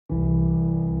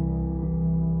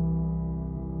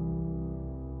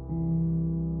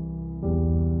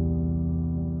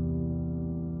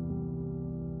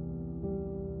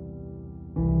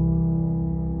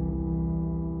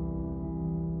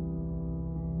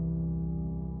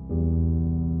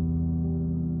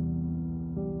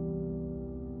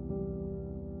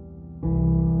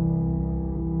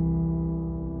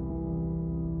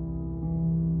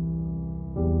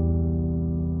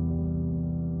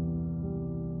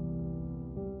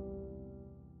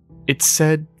It's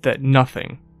said that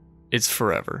nothing is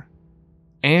forever,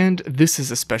 and this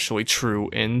is especially true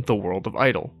in the world of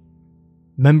Idol.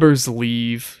 Members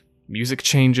leave, music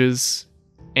changes,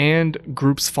 and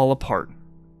groups fall apart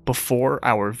before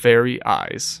our very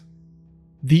eyes.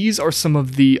 These are some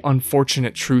of the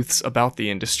unfortunate truths about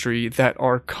the industry that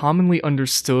are commonly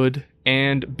understood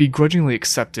and begrudgingly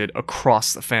accepted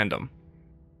across the fandom.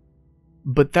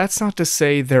 But that's not to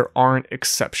say there aren't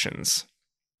exceptions.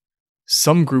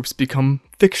 Some groups become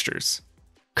fixtures,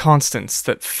 constants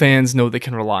that fans know they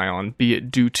can rely on, be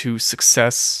it due to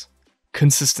success,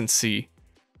 consistency,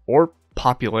 or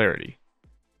popularity.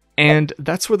 And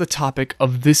that's where the topic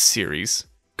of this series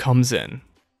comes in.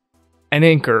 An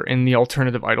anchor in the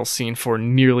alternative idol scene for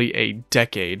nearly a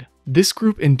decade, this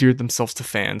group endeared themselves to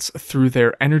fans through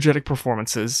their energetic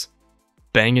performances,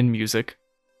 bangin' music,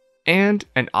 and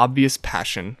an obvious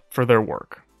passion for their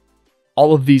work.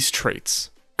 All of these traits,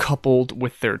 coupled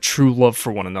with their true love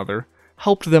for one another,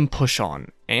 helped them push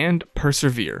on and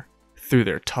persevere through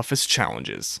their toughest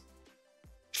challenges.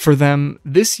 For them,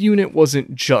 this unit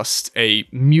wasn't just a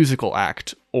musical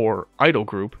act or idol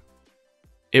group,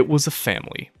 it was a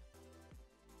family.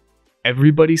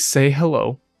 Everybody say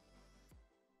hello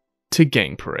to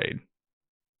Gang Parade.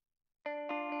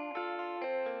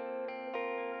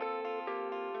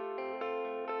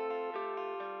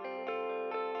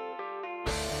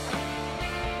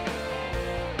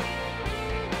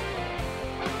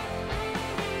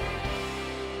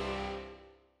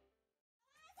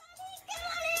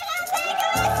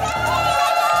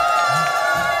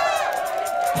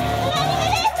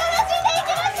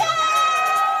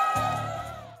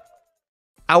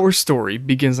 Our story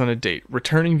begins on a date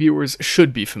returning viewers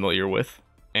should be familiar with,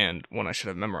 and one I should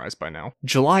have memorized by now.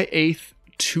 July 8th,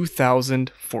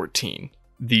 2014.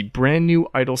 The brand new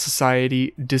Idol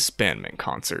Society disbandment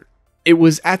concert. It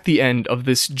was at the end of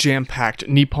this jam-packed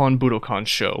Nippon Budokan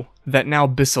show that now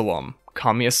BIS alum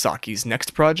Kamiya Saki's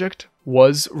next project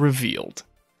was revealed.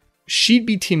 She'd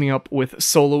be teaming up with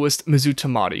soloist Mizuta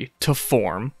Mari to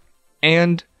form,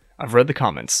 and I've read the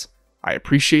comments. I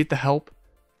appreciate the help,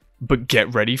 but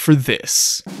get ready for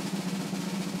this.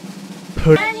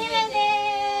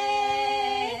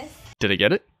 Did I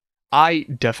get it? I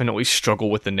definitely struggle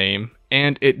with the name,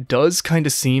 and it does kinda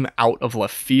seem out of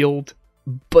left field,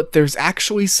 but there's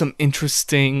actually some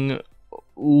interesting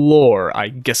lore, I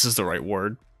guess is the right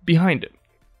word, behind it.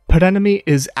 Paranami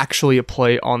is actually a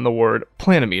play on the word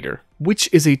planimeter, which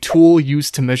is a tool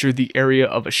used to measure the area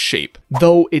of a shape,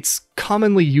 though it's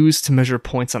commonly used to measure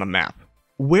points on a map.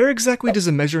 Where exactly does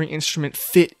a measuring instrument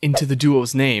fit into the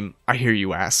duo's name, I hear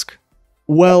you ask?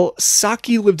 Well,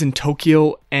 Saki lived in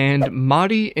Tokyo and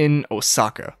Mari in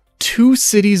Osaka, two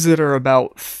cities that are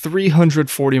about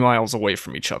 340 miles away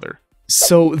from each other.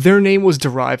 So their name was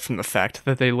derived from the fact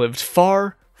that they lived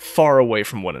far, far away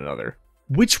from one another,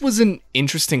 which was an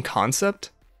interesting concept,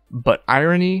 but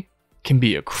irony can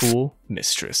be a cruel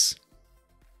mistress.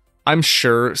 I'm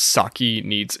sure Saki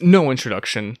needs no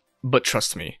introduction, but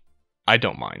trust me, I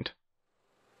don't mind.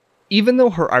 Even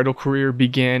though her idol career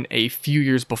began a few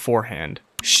years beforehand,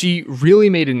 she really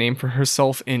made a name for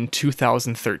herself in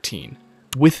 2013,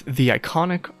 with the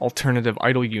iconic alternative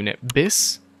idol unit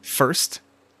BIS First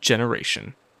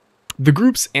Generation. The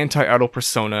group's anti-idol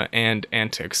persona and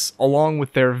antics, along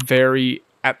with their very,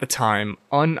 at the time,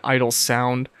 un-idol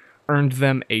sound, earned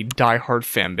them a die-hard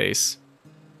fanbase,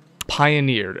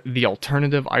 pioneered the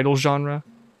alternative idol genre,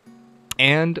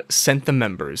 and sent the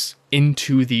members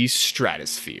into the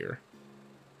stratosphere.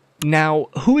 Now,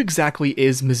 who exactly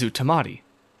is Mizuta Mari?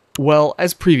 Well,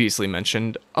 as previously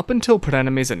mentioned, up until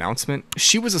Paraname's announcement,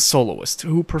 she was a soloist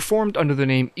who performed under the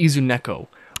name Izuneko,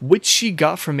 which she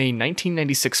got from a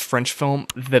 1996 French film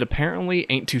that apparently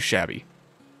ain't too shabby.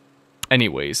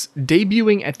 Anyways,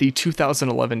 debuting at the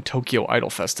 2011 Tokyo Idol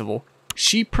Festival,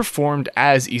 she performed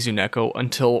as Izuneko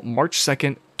until March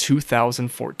 2nd,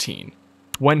 2014.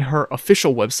 When her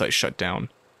official website shut down,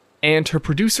 and her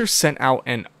producer sent out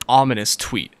an ominous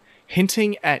tweet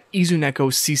hinting at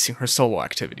Izuneko ceasing her solo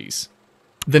activities.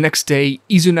 The next day,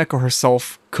 Izuneko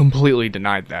herself completely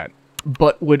denied that,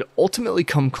 but would ultimately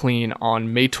come clean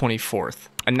on May 24th,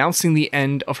 announcing the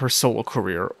end of her solo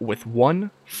career with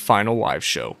one final live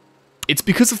show. It's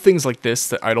because of things like this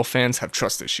that idol fans have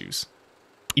trust issues.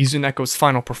 Izuneko's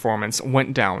final performance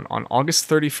went down on August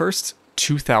 31st,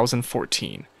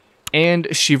 2014.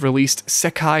 And she released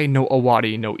Sekai no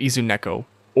Owari no Izuneko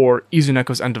or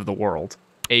Izuneko's End of the World,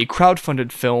 a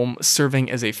crowdfunded film serving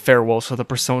as a farewell to the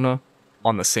persona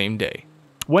on the same day.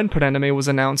 When Purename was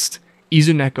announced,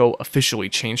 Izuneko officially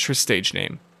changed her stage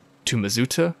name to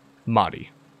Mizuta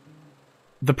Mari.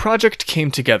 The project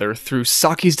came together through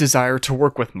Saki's desire to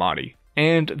work with Mari,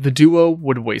 and the duo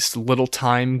would waste little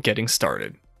time getting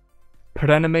started.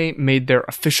 Purename made their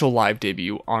official live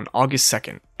debut on August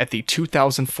 2nd at the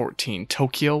 2014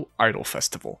 Tokyo Idol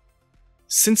Festival.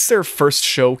 Since their first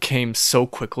show came so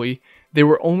quickly, they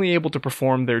were only able to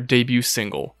perform their debut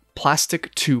single,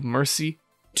 Plastic to Mercy,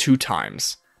 2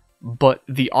 times, but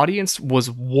the audience was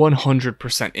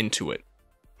 100% into it,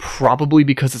 probably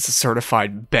because it's a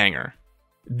certified banger.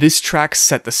 This track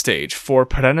set the stage for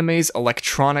Purename's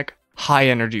electronic,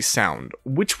 high-energy sound,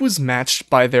 which was matched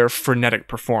by their frenetic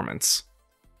performance.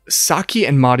 Saki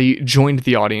and Mari joined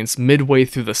the audience midway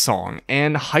through the song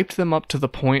and hyped them up to the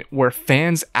point where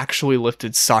fans actually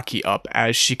lifted Saki up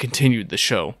as she continued the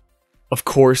show. Of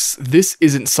course, this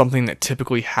isn't something that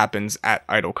typically happens at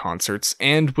idol concerts,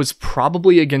 and was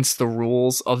probably against the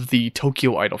rules of the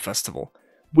Tokyo Idol Festival,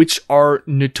 which are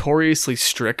notoriously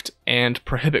strict and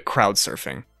prohibit crowd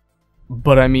surfing.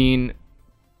 But I mean,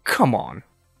 come on.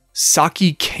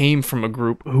 Saki came from a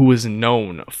group who was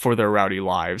known for their rowdy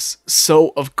lives,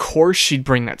 so of course she'd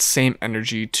bring that same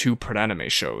energy to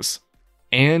Purename shows.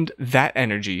 And that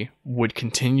energy would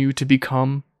continue to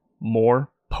become more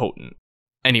potent.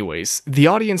 Anyways, the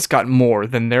audience got more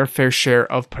than their fair share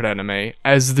of Purename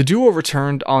as the duo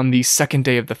returned on the second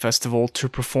day of the festival to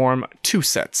perform 2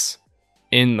 sets.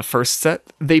 In the first set,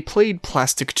 they played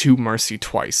Plastic to Mercy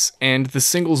twice, and the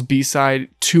singles B-side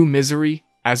To Misery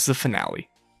as the finale.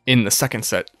 In the second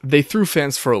set, they threw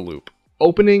fans for a loop,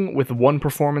 opening with 1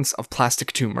 performance of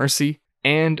Plastic to Mercy,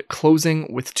 and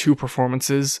closing with 2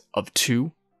 performances of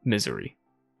To Misery.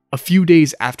 A few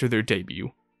days after their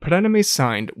debut, Purename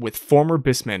signed with former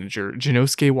BIS manager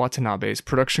Jinosuke Watanabe's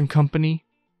production company,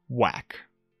 WAC.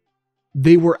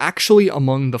 They were actually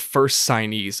among the first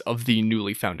signees of the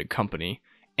newly founded company,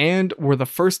 and were the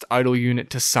first idol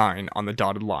unit to sign on the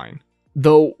dotted line.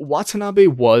 Though Watanabe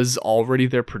was already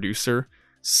their producer,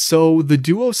 so the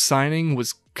duo signing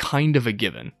was kind of a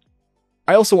given.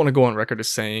 I also want to go on record as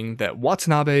saying that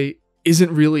Watanabe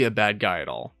isn't really a bad guy at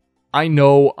all. I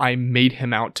know I made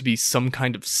him out to be some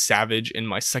kind of savage in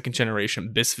my second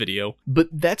generation BIS video, but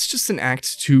that's just an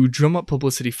act to drum up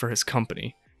publicity for his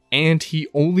company, and he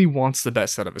only wants the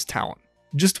best out of his talent.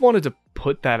 Just wanted to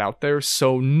put that out there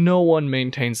so no one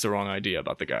maintains the wrong idea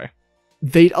about the guy.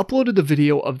 They'd uploaded a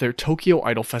video of their Tokyo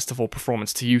Idol Festival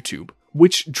performance to YouTube,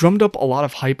 which drummed up a lot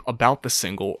of hype about the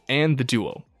single and the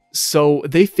duo, so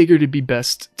they figured it'd be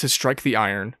best to strike the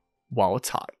iron while it's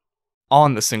hot.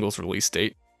 On the single's release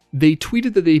date, they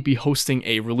tweeted that they'd be hosting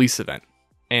a release event,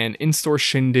 an in-store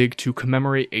shindig to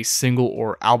commemorate a single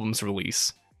or album's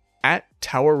release, at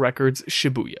Tower Records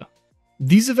Shibuya.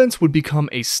 These events would become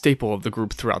a staple of the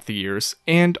group throughout the years,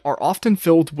 and are often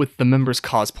filled with the members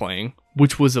cosplaying,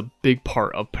 which was a big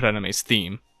part of Purename's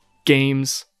theme,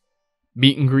 games,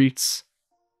 meet and greets,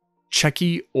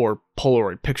 checky or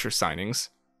Polaroid picture signings,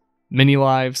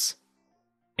 mini-lives,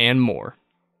 and more.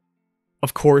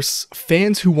 Of course,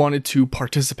 fans who wanted to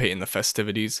participate in the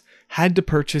festivities had to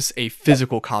purchase a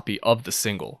physical copy of the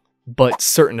single, but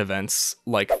certain events,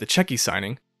 like the checky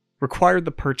signing, required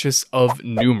the purchase of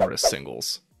numerous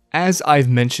singles. As I've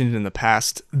mentioned in the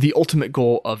past, the ultimate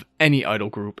goal of any idol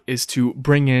group is to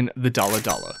bring in the dollar,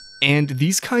 and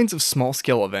these kinds of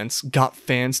small-scale events got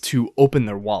fans to open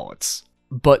their wallets,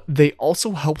 but they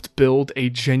also helped build a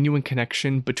genuine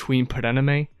connection between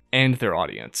Purename and their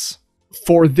audience.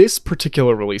 For this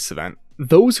particular release event,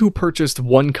 those who purchased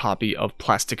 1 copy of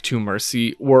Plastic to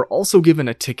Mercy were also given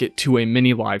a ticket to a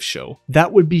mini live show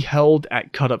that would be held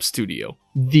at Cut Up Studio,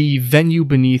 the venue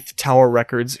beneath Tower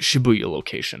Records' Shibuya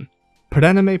location.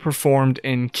 Purename performed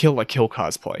in Kill la Kill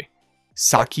cosplay,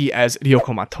 Saki as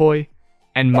Ryoko Matoi,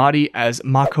 and Mari as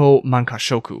Mako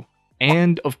Mankashoku,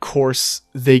 and of course,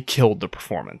 they killed the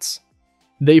performance.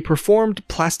 They performed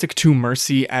Plastic to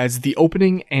Mercy as the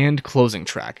opening and closing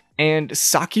track, and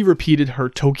Saki repeated her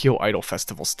Tokyo Idol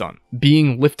Festival stunt,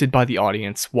 being lifted by the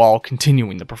audience while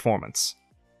continuing the performance.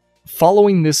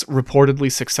 Following this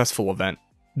reportedly successful event,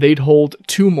 they'd hold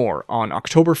 2 more on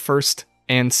October 1st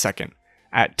and 2nd,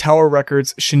 at Tower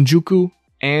Records Shinjuku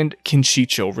and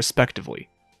Kinshicho respectively.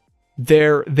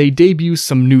 There, they debut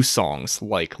some new songs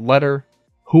like Letter,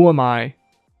 Who Am I,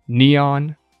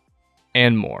 Neon,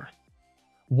 and more.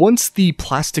 Once the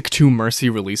Plastic to Mercy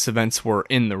release events were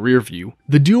in the rearview,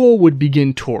 the duo would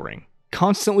begin touring,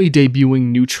 constantly debuting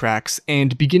new tracks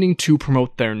and beginning to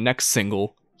promote their next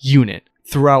single, Unit,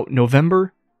 throughout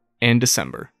November and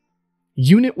December.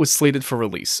 Unit was slated for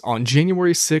release on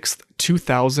January 6th,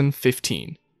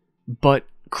 2015, but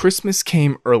Christmas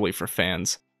came early for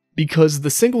fans because the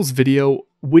singles video,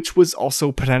 which was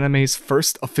also Paraneme's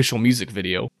first official music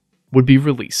video, would be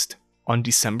released on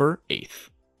December 8th.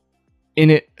 In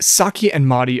it, Saki and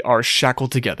Mari are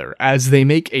shackled together as they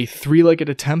make a three-legged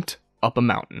attempt up a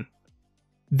mountain.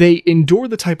 They endure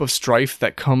the type of strife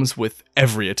that comes with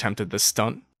every attempt at this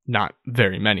stunt, not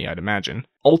very many I'd imagine,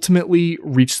 ultimately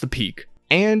reach the peak,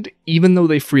 and even though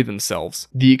they free themselves,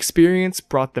 the experience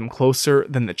brought them closer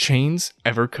than the chains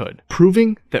ever could,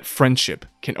 proving that friendship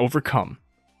can overcome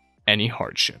any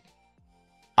hardship.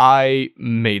 I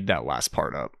made that last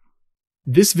part up.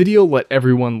 This video let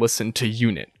everyone listen to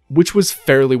Unit, which was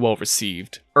fairly well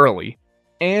received early,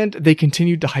 and they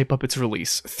continued to hype up its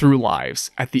release through lives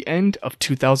at the end of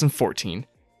 2014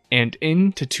 and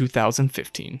into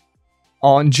 2015.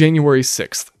 On January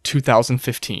 6th,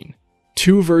 2015,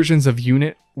 two versions of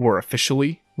Unit were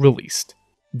officially released,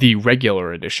 the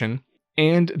regular edition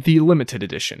and the limited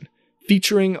edition,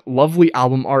 featuring lovely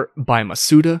album art by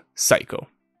Mizuta Mari.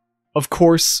 Of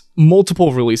course,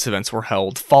 multiple release events were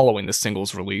held following the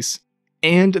single's release,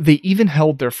 and they even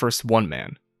held their first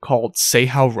one-man, called Say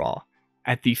How Raw,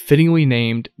 at the fittingly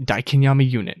named Daikenyama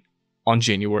Unit on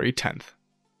January 10th.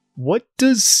 What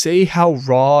does Say How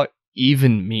Raw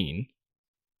even mean?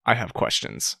 I have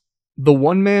questions. The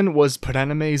one-man was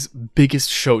Paraneme's biggest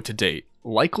show to date,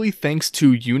 likely thanks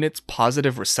to Unit's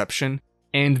positive reception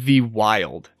and the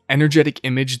wild, energetic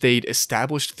image they'd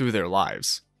established through their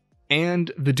lives.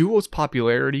 And the duo's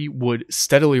popularity would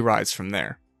steadily rise from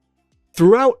there.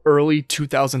 Throughout early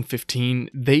 2015,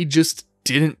 they just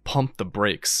didn't pump the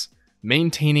brakes,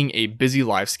 maintaining a busy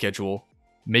live schedule,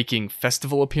 making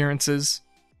festival appearances,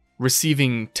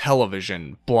 receiving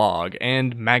television, blog,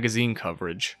 and magazine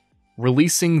coverage,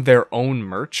 releasing their own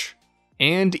merch,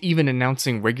 and even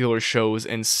announcing regular shows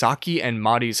in Saki and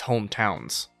Mari's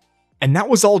hometowns. And that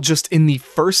was all just in the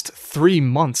first 3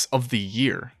 months of the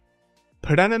year.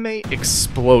 Paraneme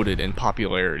exploded in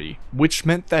popularity, which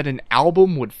meant that an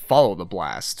album would follow the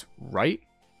blast, right?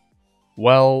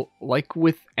 Well, like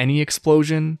with any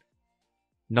explosion,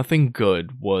 nothing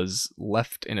good was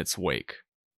left in its wake.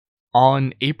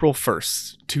 On April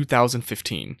 1st,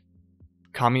 2015,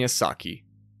 Kamiya Saki,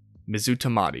 Mizuta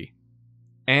Mari,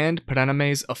 and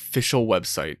Paraneme's official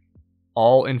website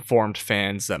all informed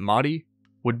fans that Mari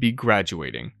would be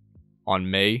graduating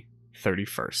on May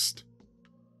 31st.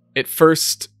 At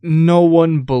first, no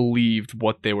one believed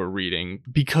what they were reading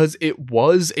because it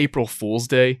was April Fool's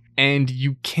Day, and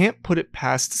you can't put it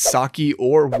past Saki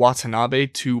or Watanabe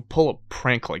to pull a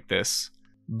prank like this.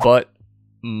 But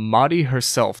Mari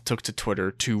herself took to Twitter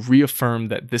to reaffirm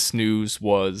that this news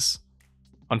was,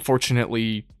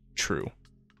 unfortunately, true.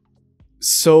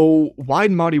 So,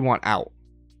 why'd Mari want out?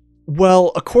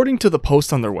 Well, according to the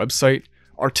post on their website,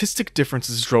 artistic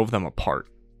differences drove them apart.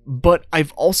 But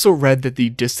I've also read that the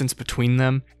distance between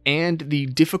them and the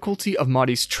difficulty of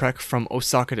Mari's trek from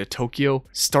Osaka to Tokyo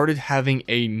started having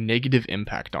a negative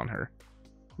impact on her.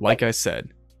 Like I said,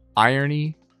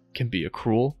 irony can be a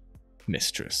cruel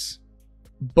mistress.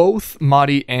 Both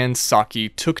Mari and Saki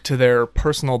took to their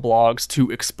personal blogs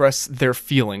to express their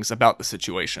feelings about the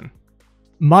situation.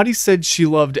 Mari said she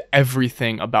loved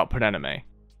everything about Paraneme,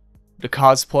 the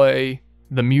cosplay,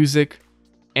 the music,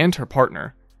 and her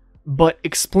partner, but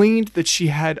explained that she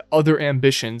had other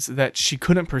ambitions that she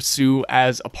couldn't pursue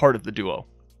as a part of the duo.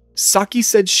 Saki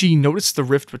said she noticed the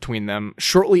rift between them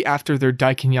shortly after their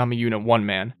Daikenyama Unit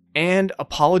one-man, and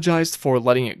apologized for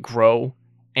letting it grow,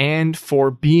 and for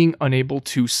being unable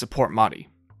to support Mari.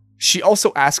 She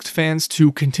also asked fans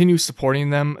to continue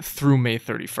supporting them through May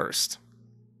 31st.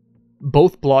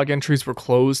 Both blog entries were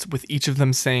closed, with each of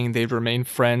them saying they'd remain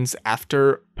friends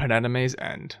after Paraneme's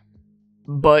end.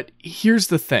 But here's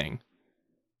the thing,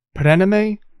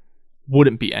 Paraneme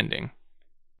wouldn't be ending.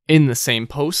 In the same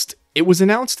post, it was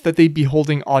announced that they'd be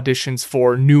holding auditions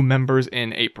for new members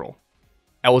in April.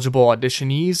 Eligible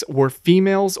auditionees were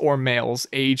females or males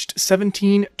aged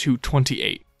 17 to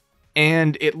 28,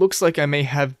 and it looks like I may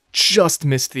have just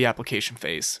missed the application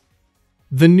phase.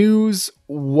 The news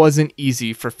wasn't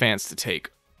easy for fans to take,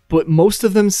 but most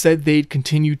of them said they'd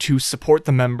continue to support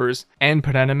the members and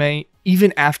Paraneme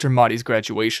even after Mari's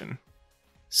graduation.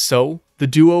 So, the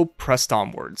duo pressed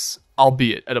onwards,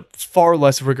 albeit at a far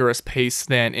less rigorous pace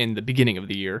than in the beginning of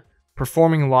the year,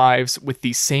 performing lives with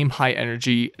the same high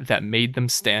energy that made them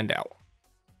stand out.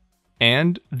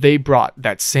 And they brought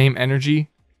that same energy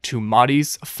to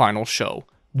Mari's final show,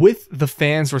 with the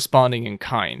fans responding in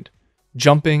kind,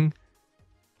 jumping,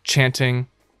 chanting,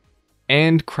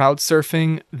 and crowd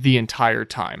surfing the entire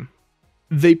time.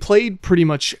 They played pretty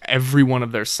much every one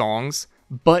of their songs,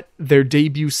 but their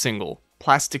debut single,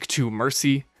 Plastic 2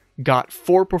 Mercy, got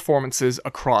 4 performances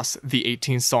across the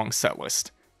 18-song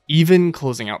setlist, even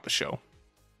closing out the show.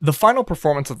 The final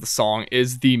performance of the song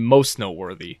is the most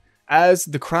noteworthy, as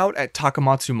the crowd at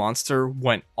Takamatsu Monster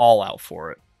went all out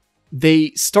for it.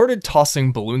 They started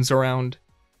tossing balloons around,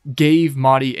 gave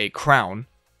Mari a crown,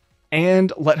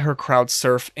 and let her crowd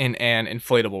surf in an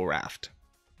inflatable raft.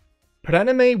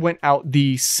 Paranime went out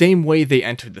the same way they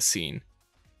entered the scene,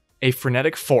 a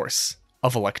frenetic force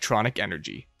of electronic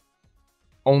energy.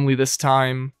 Only this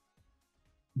time,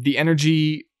 the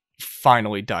energy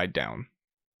finally died down.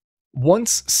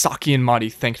 Once Saki and Mari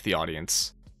thanked the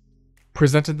audience,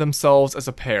 presented themselves as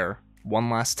a pair one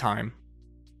last time,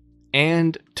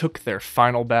 and took their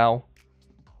final bow,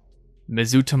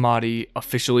 Mizuta Mari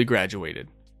officially graduated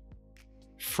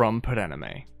from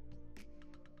Paranime.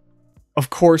 Of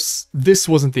course, this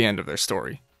wasn't the end of their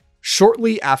story.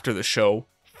 Shortly after the show,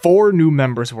 4 new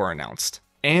members were announced,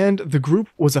 and the group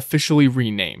was officially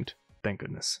renamed. Thank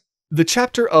goodness. The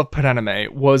chapter of Paranime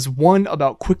was one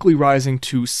about quickly rising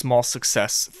to small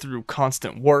success through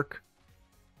constant work,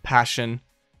 passion,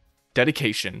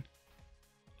 dedication,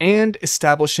 and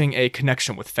establishing a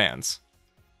connection with fans.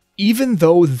 Even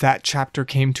though that chapter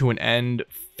came to an end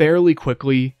fairly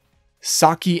quickly,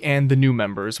 Saki and the new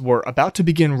members were about to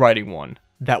begin writing one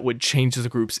that would change the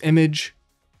group's image,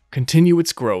 continue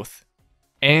its growth,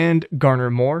 and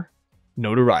garner more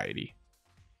notoriety.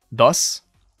 Thus,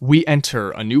 we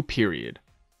enter a new period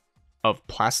of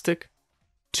Plastic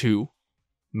 2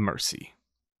 Mercy.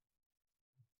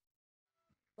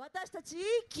 私たち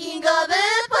キングオブ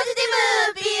ポジテ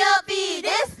ィブ POP で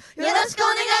す。よろしくお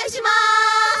願いしま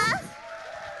す。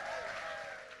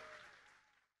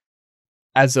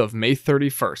 As of May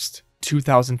 31st,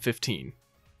 2015,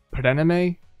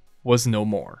 Paranime was no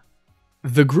more.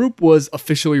 The group was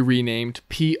officially renamed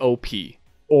POP,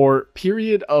 or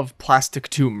Period of Plastic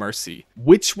 2 Mercy,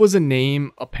 which was a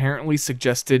name apparently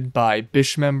suggested by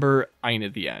Bish member Aina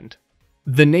the End.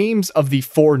 The names of the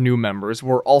 4 new members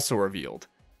were also revealed,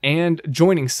 and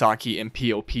joining Saki in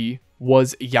POP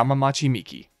was Yamamachi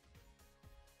Miki,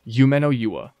 Yume no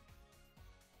Yua,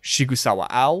 Shigusawa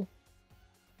Ao,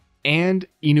 and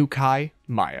Inukai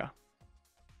Maya.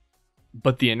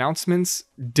 But the announcements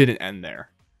didn't end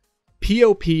there.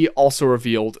 POP also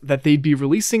revealed that they'd be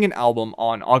releasing an album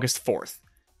on August 4th,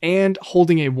 and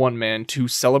holding a one-man to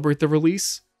celebrate the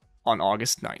release on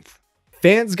August 9th.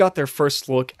 Fans got their first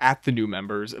look at the new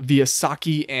members via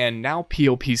Saki and now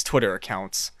POP's Twitter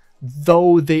accounts,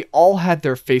 though they all had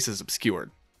their faces obscured.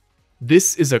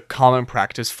 This is a common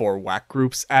practice for WAC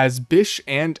groups, as Bish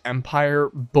and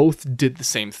Empire both did the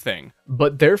same thing,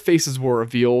 but their faces were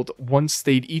revealed once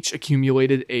they'd each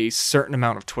accumulated a certain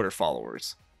amount of Twitter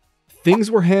followers.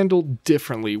 Things were handled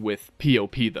differently with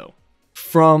POP though.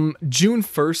 From June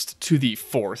 1st to the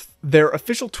 4th, their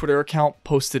official Twitter account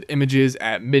posted images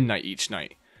at midnight each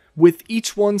night, with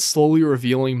each one slowly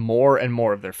revealing more and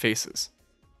more of their faces.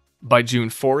 By June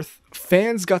 4th,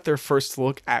 fans got their first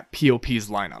look at POP's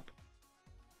lineup,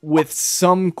 with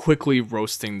some quickly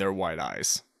roasting their wide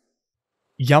eyes.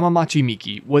 Yamamachi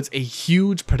Miki was a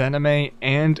huge Paranime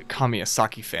and Kamiya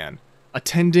Saki fan,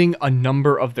 attending a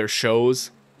number of their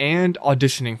shows and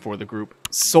auditioning for the group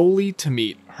solely to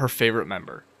meet her favorite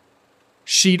member.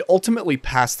 She'd ultimately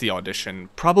passed the audition,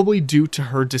 probably due to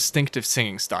her distinctive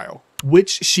singing style, which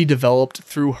she developed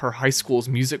through her high school's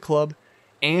music club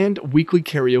and weekly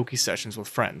karaoke sessions with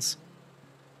friends.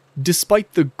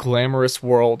 Despite the glamorous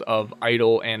world of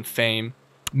idol and fame,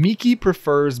 Miki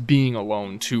prefers being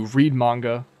alone to read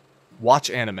manga, watch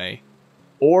anime,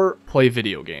 or play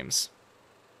video games.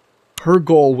 Her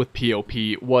goal with POP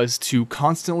was to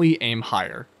constantly aim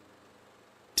higher,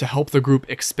 to help the group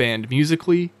expand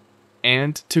musically,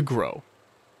 and to grow.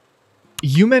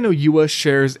 Yume no Yua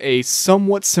shares a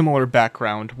somewhat similar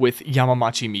background with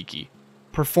Yamamachi Miki,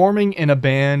 performing in a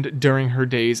band during her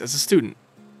days as a student.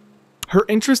 Her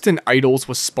interest in idols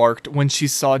was sparked when she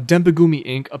saw Denbagumi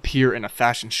Inc. appear in a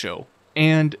fashion show,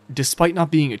 and despite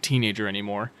not being a teenager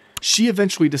anymore, she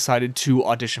eventually decided to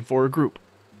audition for a group.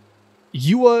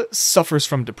 Yua suffers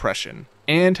from depression,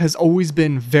 and has always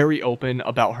been very open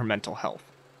about her mental health,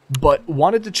 but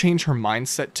wanted to change her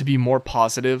mindset to be more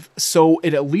positive so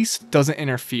it at least doesn't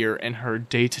interfere in her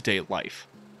day-to-day life.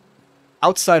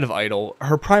 Outside of idol,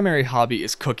 her primary hobby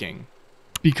is cooking,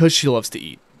 because she loves to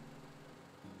eat.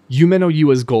 Yume no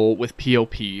Yua's goal with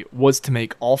POP was to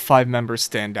make all 5 members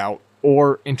stand out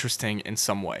or interesting in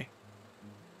some way.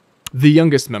 The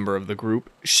youngest member of the group,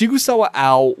 Shigusawa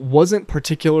Ao, wasn't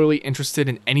particularly interested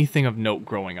in anything of note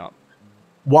growing up.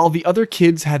 While the other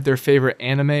kids had their favorite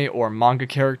anime or manga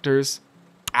characters,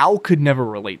 Ao could never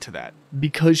relate to that,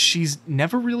 because she's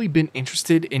never really been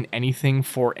interested in anything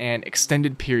for an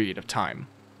extended period of time.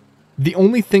 The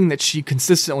only thing that she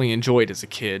consistently enjoyed as a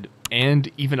kid, and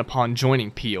even upon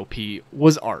joining POP,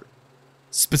 was art.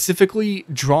 Specifically,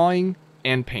 drawing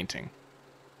and painting.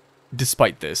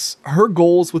 Despite this, her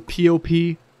goals with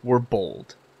POP were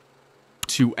bold.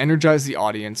 To energize the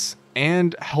audience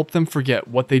and help them forget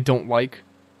what they don't like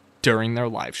during their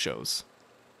live shows.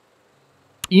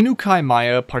 Inukai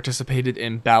Maya participated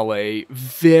in ballet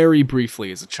very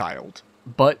briefly as a child,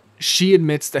 but she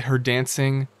admits that her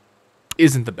dancing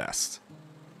isn't the best.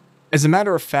 As a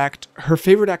matter of fact, her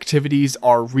favorite activities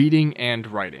are reading and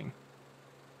writing.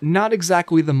 Not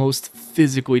exactly the most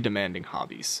physically demanding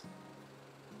hobbies.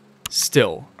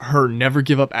 Still, her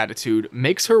never-give-up attitude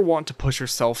makes her want to push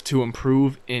herself to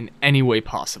improve in any way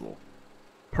possible.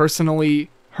 Personally,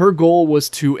 her goal was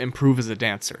to improve as a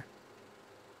dancer.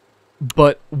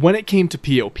 But when it came to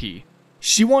POP,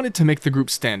 she wanted to make the group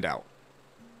stand out.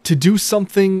 To do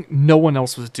something no one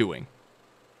else was doing.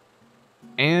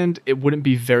 And it wouldn't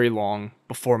be very long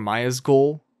before Maya's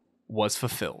goal was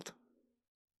fulfilled.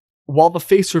 While the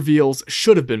face reveals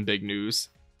should have been big news,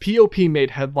 POP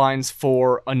made headlines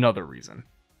for another reason.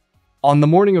 On the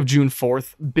morning of June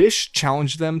 4th, Bish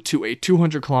challenged them to a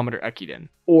 200-kilometer ekiden,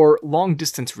 or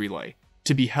long-distance relay,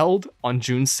 to be held on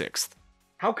June 6th.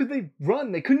 How could they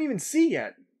run? They couldn't even see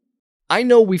yet. I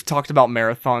know we've talked about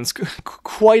marathons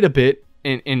quite a bit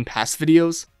in past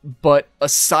videos, but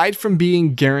aside from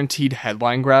being guaranteed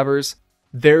headline grabbers,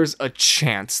 there's a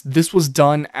chance this was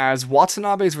done as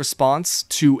Watanabe's response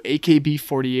to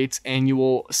AKB48's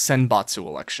annual Senbatsu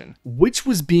election, which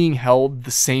was being held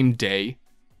the same day,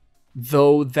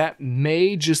 though that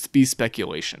may just be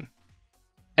speculation.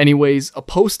 Anyways, a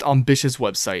post on Bish's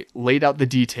website laid out the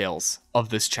details of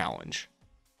this challenge.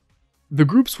 The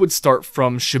groups would start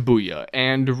from Shibuya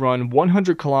and run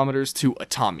 100 kilometers to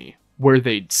Atami, where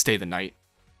they'd stay the night,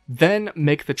 then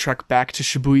make the trek back to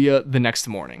Shibuya the next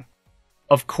morning.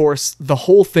 Of course, the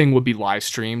whole thing would be live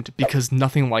streamed because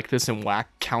nothing like this in WAC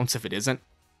counts if it isn't,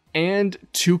 and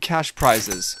 2 cash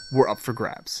prizes were up for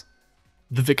grabs.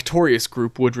 The victorious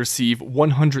group would receive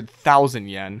 100,000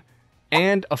 yen,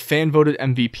 and a fan-voted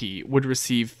MVP would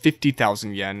receive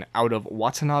 50,000 yen out of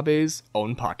Watanabe's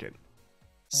own pocket.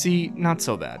 See, not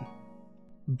so bad.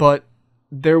 But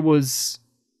there was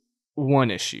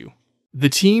one issue. The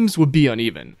teams would be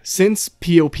uneven, since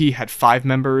POP had 5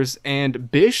 members and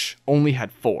Bish only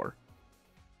had 4.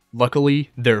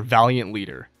 Luckily, their valiant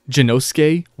leader,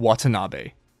 Jinosuke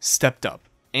Watanabe, stepped up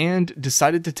and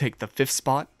decided to take the 5th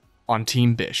spot on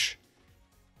Team Bish.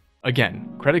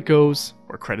 Again, credit goes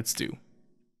where credit's due.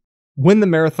 When the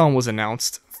marathon was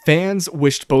announced, fans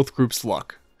wished both groups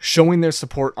luck, showing their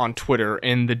support on Twitter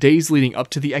in the days leading up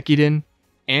to the ekiden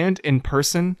and in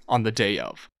person on the day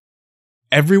of.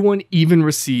 Everyone even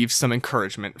received some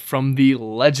encouragement from the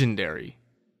legendary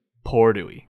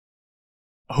Pordui,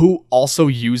 who also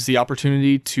used the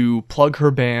opportunity to plug her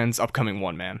band's upcoming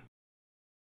one-man.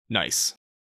 Nice.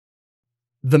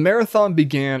 The marathon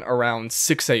began around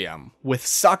 6 AM, with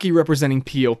Saki representing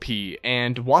POP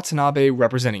and Watanabe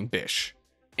representing Bish.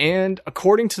 And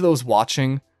according to those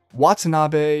watching,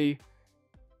 Watanabe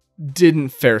didn't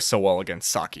fare so well against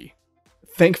Saki.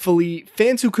 Thankfully,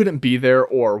 fans who couldn't be there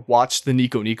or watch the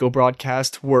Nico Nico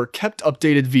broadcast were kept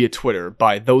updated via Twitter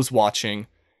by those watching,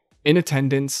 in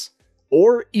attendance,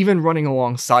 or even running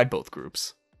alongside both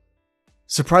groups.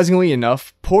 Surprisingly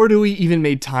enough, Pordui even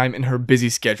made time in her busy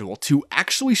schedule to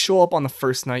actually show up on the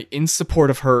first night in support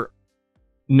of her...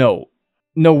 No,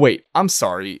 wait, I'm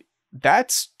sorry.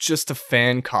 That's just a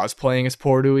fan cosplaying as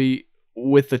Pordui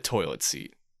with the toilet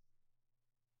seat.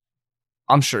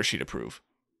 I'm sure she'd approve.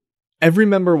 Every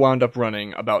member wound up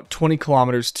running about 20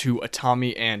 kilometers to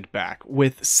Atami and back,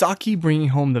 with Saki bringing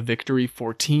home the victory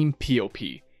for Team POP,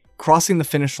 crossing the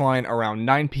finish line around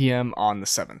 9 PM on the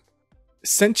 7th.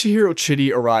 Senchihiro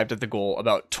Chidi arrived at the goal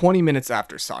about 20 minutes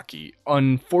after Saki,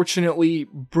 unfortunately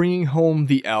bringing home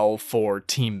the L for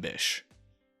Team Bish.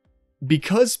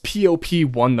 Because POP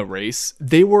won the race,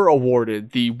 they were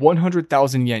awarded the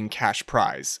 100,000 yen cash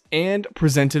prize and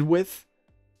presented with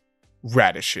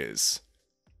radishes,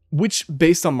 which,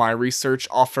 based on my research,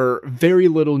 offer very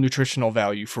little nutritional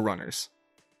value for runners.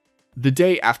 The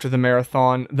day after the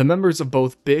marathon, the members of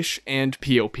both Bish and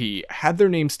POP had their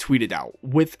names tweeted out,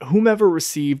 with whomever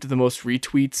received the most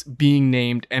retweets being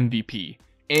named MVP,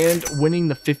 and winning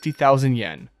the 50,000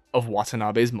 yen of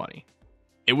Watanabe's money.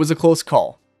 It was a close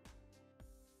call.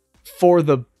 for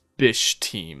the Bish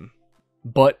team.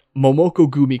 But Momoko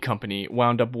Gumi Company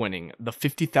wound up winning the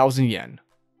 50,000 yen.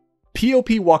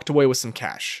 POP walked away with some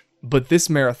cash, but this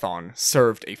marathon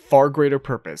served a far greater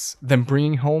purpose than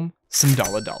bringing home some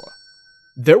dollar.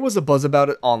 There was a buzz about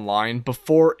it online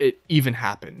before it even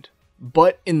happened,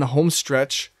 but in the home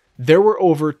stretch, there were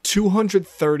over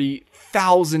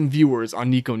 230,000 viewers on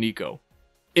Nico Nico.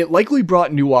 It likely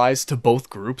brought new eyes to both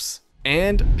groups,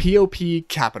 and POP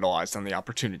capitalized on the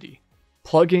opportunity,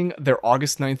 plugging their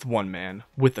August 9th one-man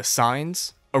with the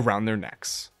signs around their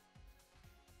necks.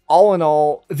 All in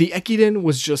all, the Ekiden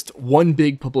was just one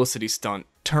big publicity stunt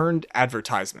turned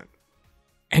advertisement.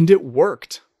 And it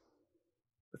worked.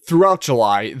 Throughout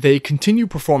July, they continued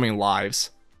performing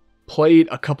lives, played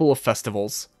a couple of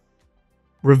festivals,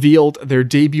 revealed their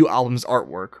debut album's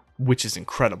artwork, which is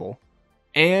incredible,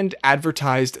 and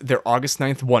advertised their August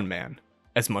 9th one-man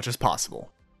as much as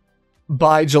possible.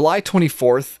 By July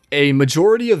 24th, a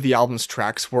majority of the album's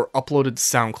tracks were uploaded to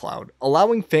SoundCloud,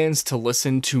 allowing fans to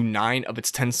listen to 9 of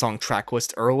its 10-song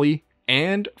tracklist early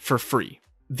and for free.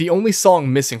 The only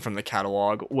song missing from the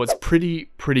catalog was Pretty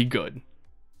Good,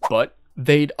 but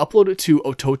they'd upload it to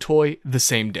Ototoi the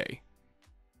same day,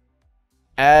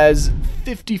 as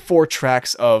 54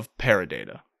 tracks of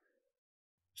Paradata.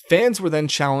 Fans were then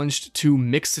challenged to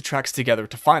mix the tracks together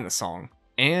to find the song,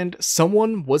 and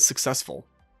someone was successful,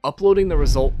 uploading the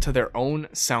result to their own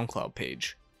SoundCloud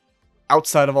page.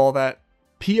 Outside of all that,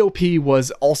 POP was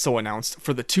also announced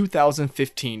for the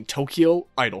 2015 Tokyo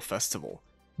Idol Festival,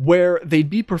 where they'd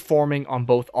be performing on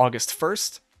both August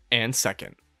 1st and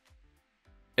 2nd.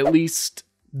 At least,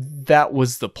 that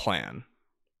was the plan.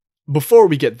 Before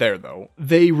we get there though,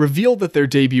 they revealed that their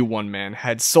debut one-man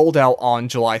had sold out on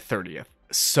July 30th,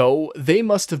 so they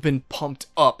must have been pumped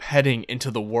up heading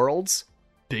into the world's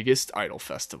biggest idol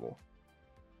festival.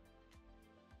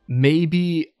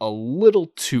 Maybe a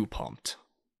little too pumped.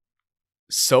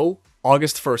 So,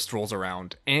 August 1st rolls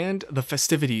around, and the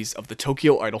festivities of the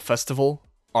Tokyo Idol Festival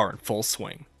are in full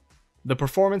swing. The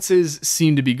performances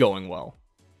seem to be going well.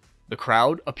 The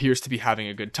crowd appears to be having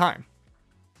a good time.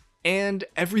 And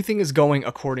everything is going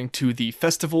according to the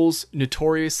festival's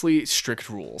notoriously strict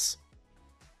rules.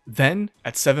 Then,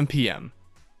 at 7 p.m.,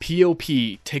 POP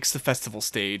takes the festival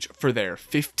stage for their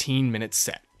 15-minute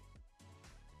set.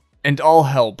 And all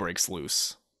hell breaks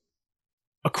loose.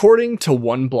 According to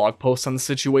one blog post on the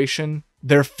situation,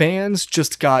 their fans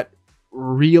just got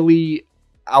really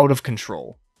out of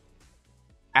control.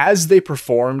 As they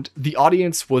performed, the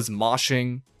audience was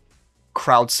moshing,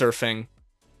 crowd surfing,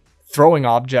 throwing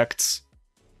objects,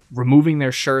 removing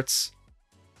their shirts,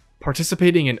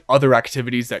 participating in other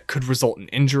activities that could result in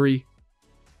injury,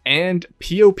 and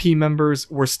POP members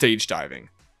were stage diving,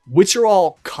 which are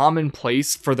all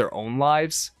commonplace for their own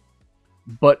lives,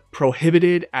 but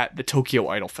prohibited at the Tokyo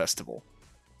Idol Festival.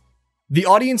 The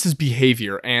audience's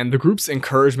behavior and the group's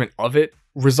encouragement of it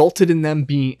resulted in them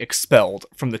being expelled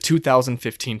from the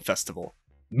 2015 festival,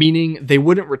 meaning they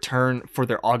wouldn't return for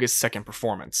their August 2nd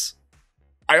performance.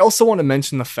 I also want to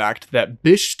mention the fact that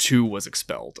Bish 2 was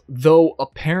expelled, though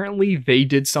apparently they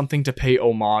did something to pay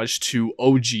homage to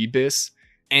OG Bish,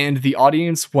 and the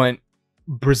audience went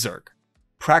berserk,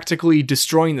 practically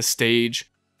destroying the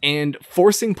stage and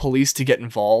forcing police to get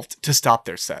involved to stop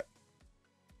their set.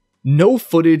 No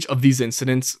footage of these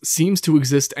incidents seems to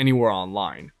exist anywhere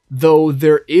online, though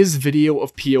there is video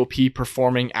of POP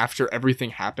performing after everything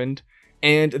happened,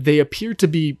 and they appear to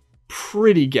be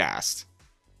pretty gassed.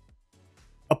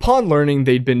 Upon learning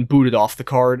they'd been booted off the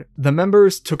card, the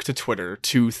members took to Twitter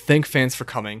to thank fans for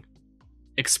coming,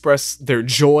 express their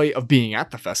joy of being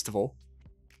at the festival,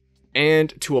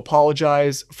 and to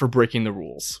apologize for breaking the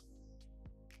rules.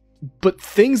 But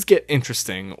things get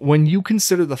interesting when you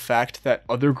consider the fact that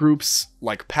other groups,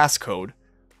 like Passcode,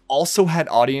 also had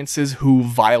audiences who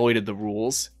violated the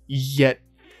rules, yet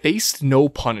faced no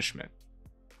punishment.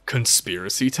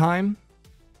 Conspiracy time?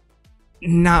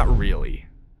 Not really.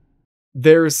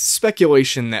 There's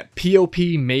speculation that POP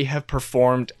may have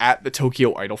performed at the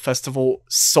Tokyo Idol Festival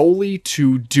solely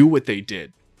to do what they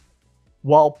did.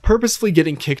 While purposefully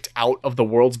getting kicked out of the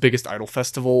world's biggest idol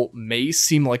festival may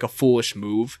seem like a foolish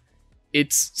move,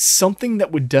 it's something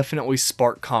that would definitely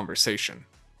spark conversation.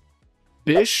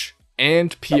 Bish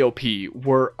and POP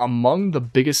were among the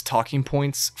biggest talking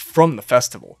points from the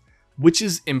festival, which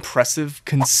is impressive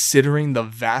considering the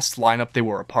vast lineup they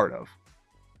were a part of.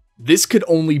 This could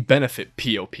only benefit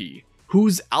POP,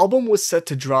 whose album was set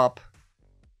to drop,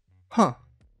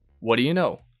 what do you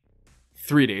know,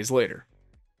 3 days later.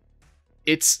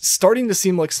 It's starting to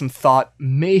seem like some thought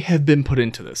may have been put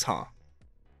into this,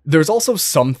 There's also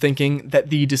some thinking that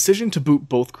the decision to boot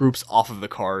both groups off of the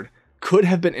card could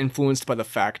have been influenced by the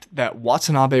fact that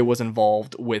Watanabe was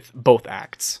involved with both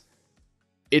acts.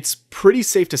 It's pretty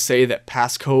safe to say that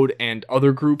Passcode and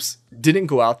other groups didn't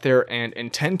go out there and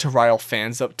intend to rile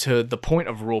fans up to the point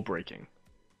of rule breaking.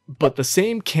 But the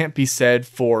same can't be said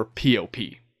for POP.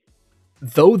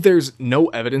 Though there's no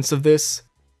evidence of this,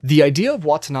 the idea of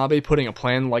Watanabe putting a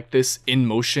plan like this in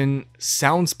motion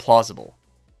sounds plausible.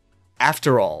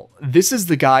 After all, this is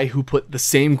the guy who put the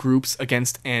same groups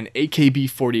against an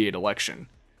AKB48 election.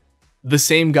 The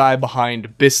same guy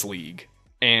behind BIS League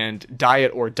and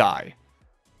Diet or Die.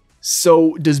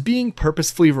 So does being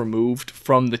purposefully removed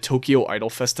from the Tokyo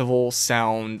Idol Festival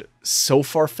sound so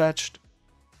far-fetched?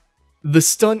 The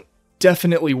stunt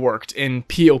definitely worked in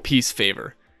POP's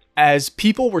favor, as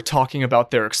people were talking about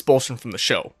their expulsion from the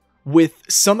show, with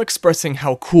some expressing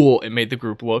how cool it made the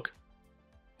group look,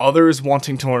 others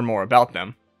wanting to learn more about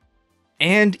them,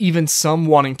 and even some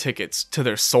wanting tickets to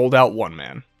their sold-out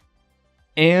one-man.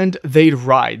 And they'd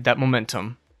ride that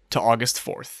momentum to August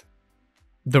 4th,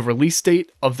 the release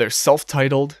date of their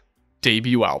self-titled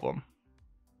debut album.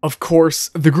 Of course,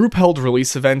 the group held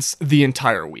release events the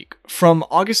entire week, from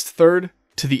August 3rd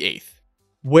to the 8th,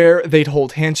 where they'd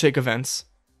hold handshake events,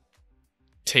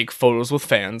 take photos with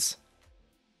fans,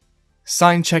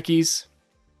 sign checkies,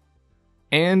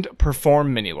 and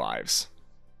perform mini-lives.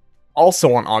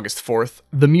 Also on August 4th,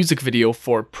 the music video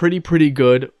for Pretty Pretty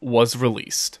Good was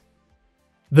released.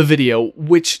 The video,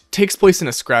 which takes place in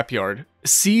a scrapyard,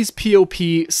 sees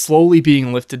POP slowly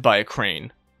being lifted by a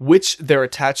crane, which they're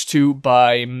attached to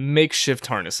by makeshift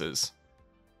harnesses.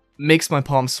 Makes my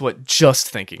palms sweat just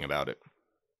thinking about it.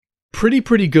 Pretty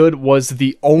Pretty Good was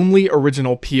the only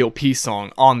original POP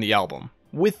song on the album,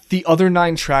 with the other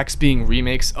 9 tracks being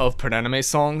remakes of Perename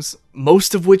songs,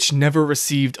 most of which never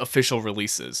received official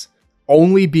releases,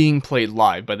 only being played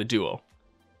live by the duo.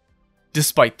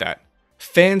 Despite that,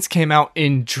 fans came out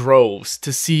in droves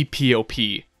to see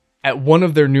POP at one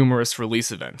of their numerous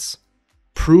release events,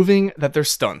 proving that their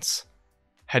stunts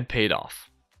had paid off.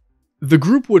 The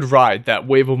group would ride that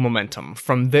wave of momentum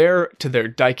from there to their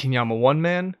Daikinyama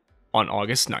one-man on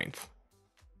August 9th.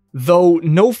 Though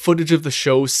no footage of the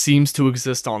show seems to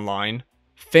exist online,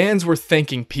 fans were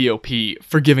thanking POP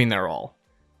for giving their all.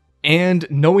 And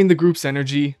knowing the group's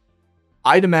energy,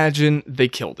 I'd imagine they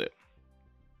killed it.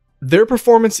 Their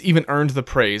performance even earned the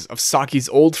praise of Saki's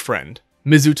old friend,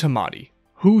 Mizuta Mari,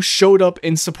 who showed up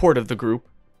in support of the group,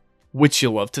 which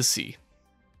you'll love to see.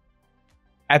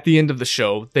 At the end of the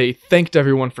show, they thanked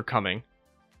everyone for coming,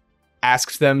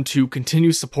 asked them to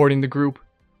continue supporting the group,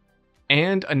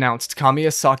 and announced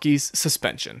Kamiya Saki's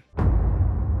suspension.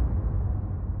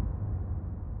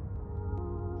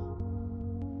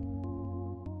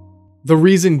 The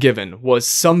reason given was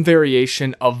some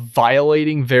variation of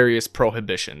violating various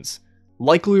prohibitions,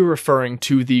 likely referring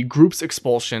to the group's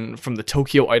expulsion from the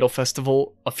Tokyo Idol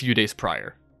Festival a few days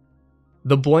prior.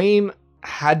 The blame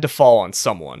had to fall on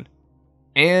someone,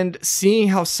 and seeing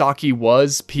how Saki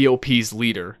was POP's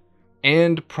leader,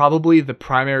 and probably the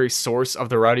primary source of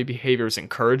the rowdy behavior's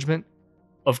encouragement,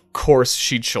 of course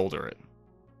she'd shoulder it.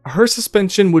 Her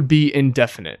suspension would be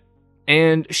indefinite,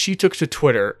 and she took to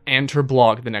Twitter and her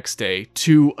blog the next day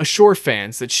to assure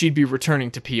fans that she'd be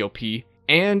returning to POP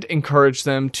and encourage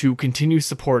them to continue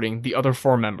supporting the other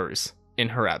 4 members in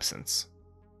her absence.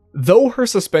 Though her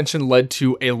suspension led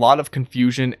to a lot of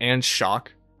confusion and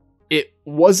shock, it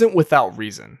wasn't without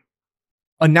reason.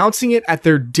 Announcing it at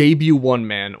their debut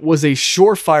one-man was a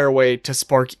surefire way to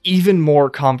spark even more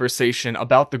conversation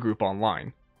about the group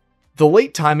online. The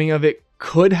late timing of it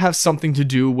could have something to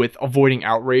do with avoiding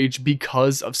outrage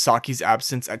because of Saki's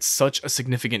absence at such a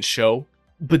significant show,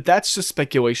 but that's just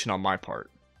speculation on my part.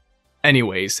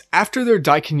 Anyways, after their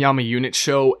Daikinyama unit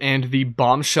show and the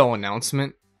bombshell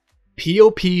announcement,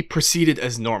 POP proceeded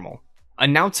as normal,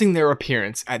 announcing their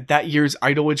appearance at that year's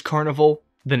Idolage Carnival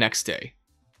the next day.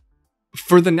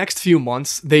 For the next few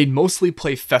months, they'd mostly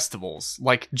play festivals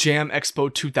like Jam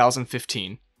Expo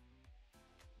 2015,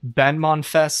 Banmon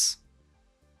Fest,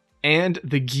 and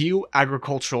the Gyu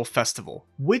Agricultural Festival,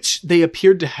 which they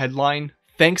appeared to headline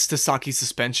thanks to Saki's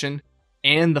suspension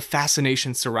and the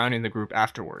fascination surrounding the group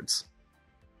afterwards.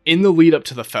 In the lead up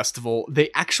to the festival, they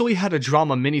actually had a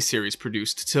drama miniseries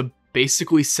produced to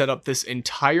basically set up this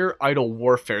entire idol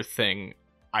warfare thing,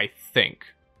 I think.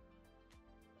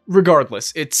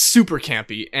 Regardless, it's super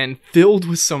campy and filled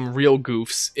with some real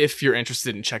goofs if you're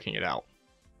interested in checking it out.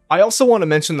 I also want to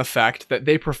mention the fact that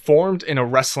they performed in a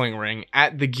wrestling ring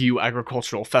at the Gyu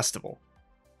Agricultural Festival.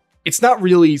 It's not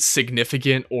really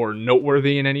significant or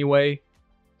noteworthy in any way.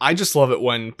 I just love it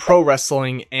when pro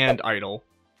wrestling and idol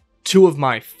two of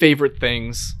my favorite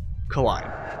things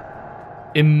collide.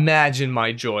 Imagine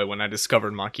my joy when I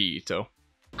discovered Maki Ito.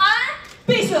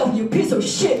 Face off, you piece of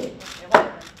shit!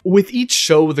 With each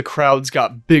show, the crowds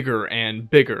got bigger, and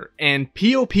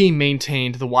POP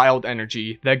maintained the wild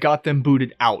energy that got them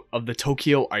booted out of the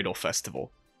Tokyo Idol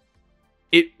Festival.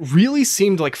 It really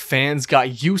seemed like fans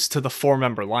got used to the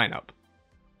 4-member lineup.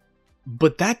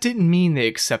 But that didn't mean they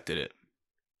accepted it.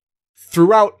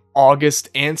 Throughout August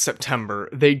and September,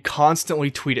 they'd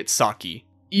constantly tweet at Saki,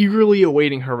 eagerly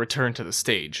awaiting her return to the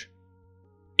stage.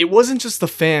 It wasn't just the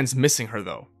fans missing her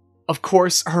though. Of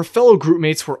course, her fellow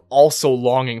groupmates were also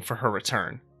longing for her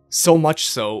return. So much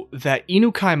so that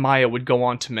Inukai Maya would go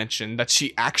on to mention that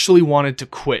she actually wanted to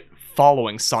quit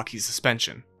following Saki's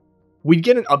suspension. We'd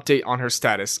get an update on her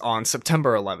status on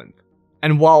September 11th.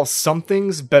 And while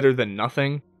something's better than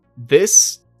nothing,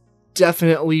 this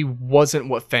definitely wasn't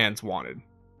what fans wanted.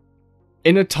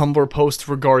 In a Tumblr post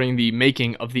regarding the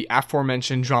making of the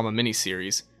aforementioned drama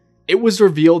miniseries, it was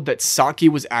revealed that Saki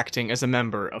was acting as a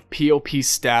member of POP's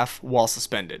staff while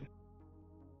suspended.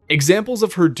 Examples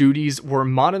of her duties were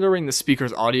monitoring the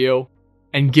speaker's audio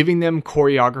and giving them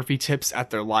choreography tips at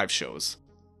their live shows.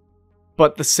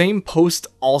 But the same post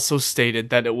also stated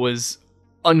that it was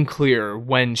unclear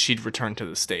when she'd return to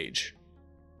the stage.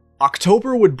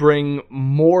 October would bring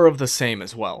more of the same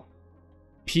as well.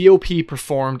 POP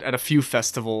performed at a few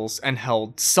festivals and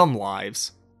held some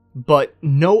lives, but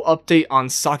no update on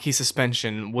Saki's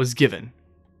suspension was given.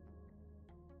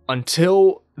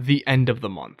 Until the end of the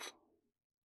month.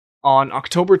 On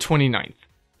October 29th,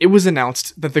 it was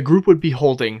announced that the group would be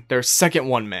holding their second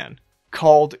one-man,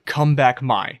 called Comeback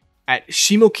Mai, at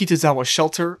Shimokitazawa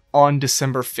Shelter on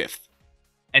December 5th,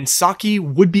 and Saki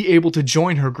would be able to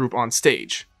join her group on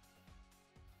stage.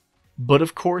 But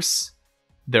of course,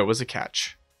 there was a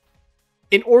catch.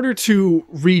 In order to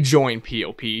rejoin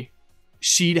POP,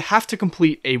 she'd have to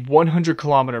complete a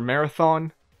 100-kilometer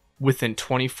marathon within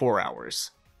 24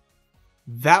 hours.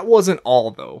 That wasn't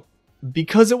all though,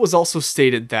 because it was also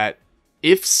stated that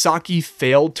if Saki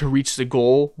failed to reach the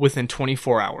goal within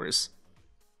 24 hours,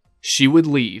 she would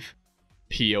leave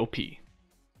POP.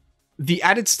 The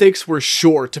added stakes were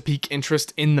sure to pique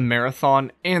interest in the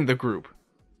marathon and the group.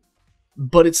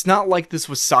 But it's not like this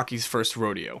was Saki's first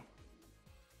rodeo.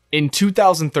 In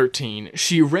 2013,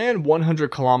 she ran 100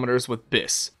 kilometers with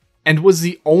BIS, and was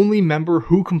the only member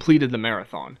who completed the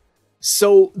marathon.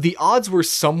 So the odds were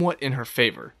somewhat in her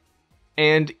favor.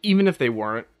 And even if they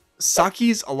weren't,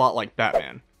 Saki's a lot like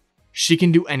Batman. She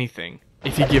can do anything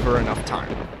if you give her enough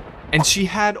time. And she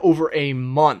had over a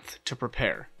month to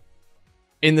prepare.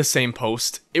 In the same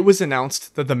post, it was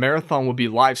announced that the marathon would be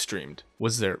live streamed.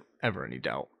 Was there ever any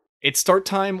doubt? Its start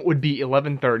time would be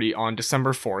 11:30 on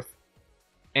December 4th,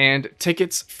 and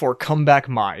tickets for Comeback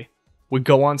Mai would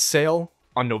go on sale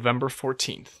on November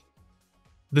 14th.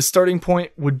 The starting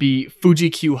point would be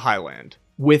Fuji-Q Highland,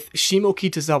 with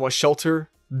Shimokitazawa Shelter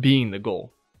being the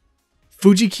goal.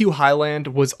 Fuji-Q Highland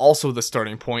was also the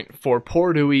starting point for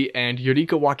Porui and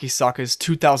Yurika Wakisaka's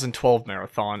 2012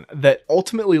 marathon that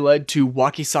ultimately led to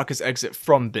Wakisaka's exit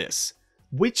from BIS,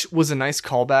 which was a nice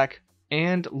callback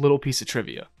and little piece of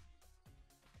trivia.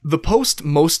 The post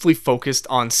mostly focused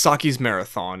on Saki's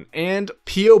marathon and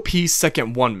POP's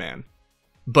second one-man,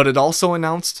 but it also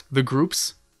announced the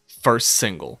group's first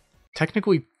single.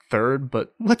 Technically third,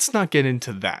 but let's not get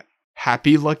into that.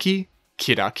 Happy Lucky,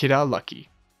 Kira Kira Lucky.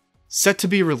 Set to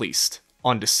be released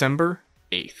on December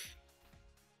 8th.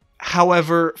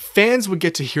 However, fans would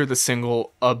get to hear the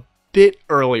single a bit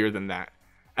earlier than that,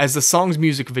 as the song's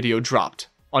music video dropped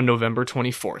on November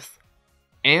 24th.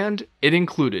 And it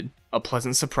included a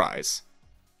pleasant surprise: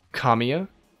 Kamiya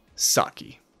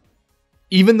Saki.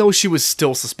 Even though she was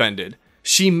still suspended,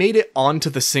 she made it onto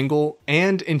the single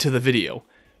and into the video,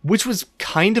 which was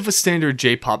kind of a standard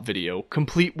J-pop video,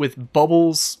 complete with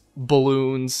bubbles,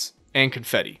 balloons, and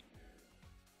confetti.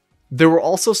 There were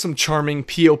also some charming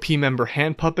POP member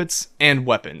hand puppets and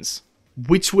weapons,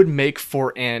 which would make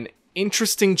for an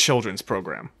interesting children's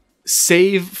program.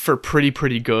 Save for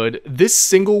Pretty Good, this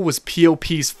single was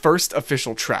POP's first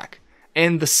official track,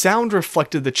 and the sound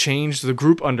reflected the change the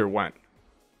group underwent.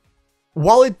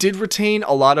 While it did retain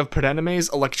a lot of Perenime's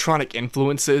electronic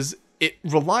influences, it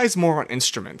relies more on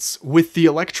instruments, with the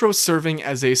electro serving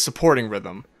as a supporting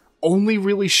rhythm, only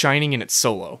really shining in its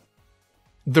solo.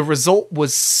 The result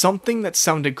was something that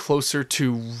sounded closer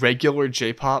to regular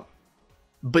J-pop,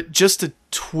 but just a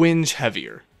twinge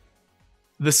heavier.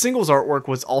 The single's artwork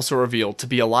was also revealed to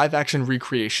be a live-action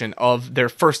recreation of their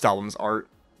first album's art,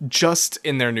 just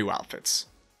in their new outfits.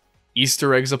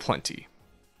 Easter eggs aplenty.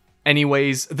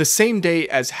 Anyways, the same day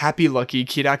as Happy Lucky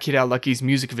Kira Kira Lucky's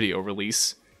music video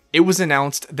release, it was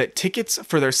announced that tickets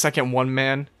for their second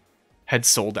one-man had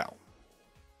sold out.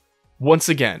 Once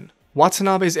again,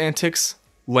 Watanabe's antics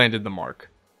landed the mark.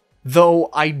 Though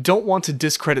I don't want to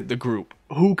discredit the group,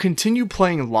 who continue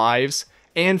playing lives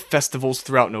and festivals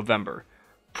throughout November,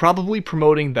 probably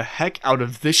promoting the heck out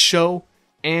of this show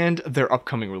and their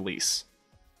upcoming release.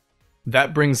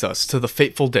 That brings us to the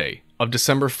fateful day of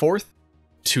December 4th,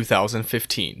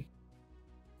 2015.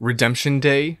 Redemption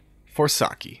Day for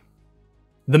Saki.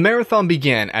 The marathon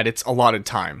began at its allotted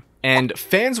time, and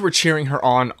fans were cheering her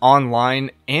on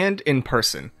online and in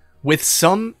person, with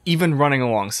some even running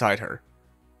alongside her.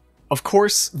 Of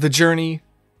course, the journey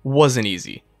wasn't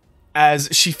easy, as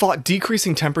she fought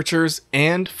decreasing temperatures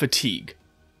and fatigue.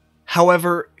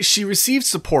 However, she received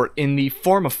support in the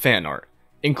form of fan art,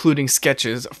 including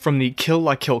sketches from the Kill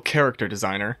La Kill character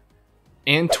designer,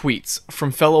 and tweets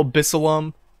from fellow BIS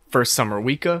alum First Summer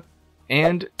Wika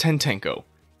and Tentenko,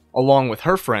 along with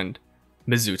her friend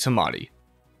Mizuta Mari,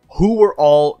 who were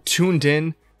all tuned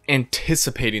in,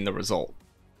 anticipating the result.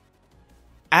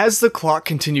 As the clock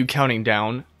continued counting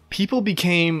down, people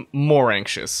became more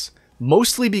anxious,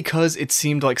 mostly because it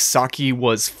seemed like Saki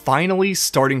was finally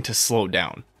starting to slow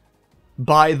down.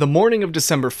 By the morning of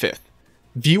December 5th,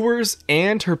 viewers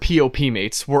and her POP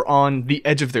mates were on the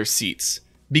edge of their seats,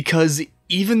 because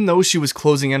even though she was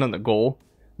closing in on the goal,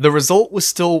 the result was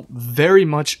still very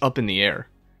much up in the air.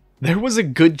 There was a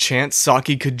good chance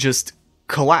Saki could just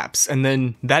collapse and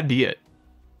then that'd be it.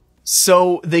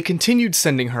 So they continued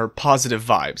sending her positive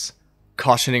vibes,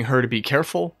 cautioning her to be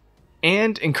careful,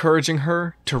 and encouraging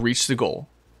her to reach the goal.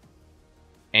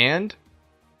 And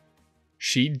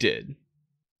she did.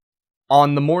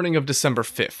 On the morning of December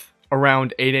 5th,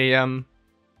 around 8 AM,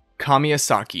 Kamiya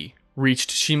Saki reached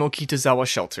Shimokitazawa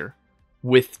Shelter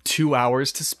with 2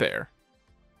 hours to spare.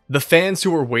 The fans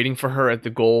who were waiting for her at the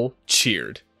goal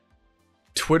cheered.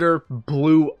 Twitter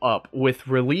blew up with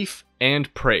relief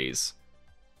and praise.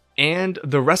 And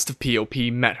the rest of POP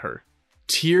met her,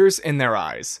 tears in their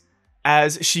eyes,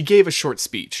 as she gave a short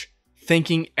speech,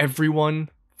 thanking everyone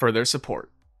for their support.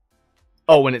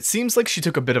 Oh, and it seems like she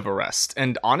took a bit of a rest,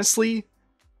 and honestly,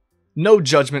 no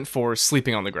judgment for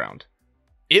sleeping on the ground.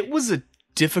 It was a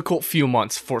difficult few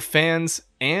months for fans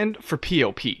and for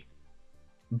POP,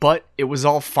 but it was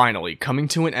all finally coming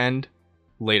to an end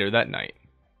later that night.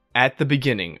 At the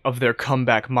beginning of their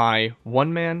comeback My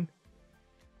one-man,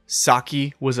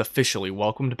 Saki was officially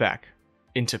welcomed back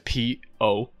into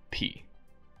POP.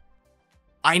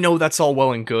 I know that's all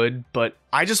well and good, but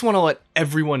I just want to let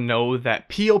everyone know that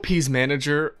POP's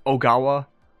manager, Ogawa,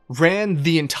 ran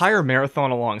the entire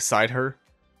marathon alongside her,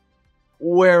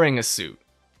 wearing a suit.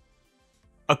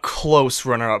 A close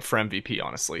runner-up for MVP,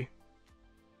 honestly.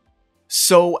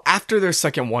 So, after their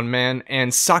second one-man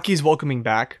and Saki's welcoming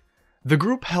back, the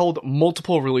group held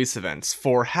multiple release events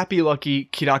for Happy Lucky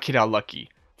Kira Kira Lucky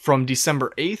from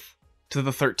December 8th to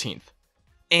the 13th.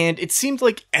 And it seemed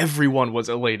like everyone was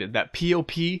elated that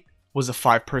POP was a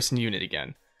 5-person unit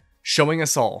again, showing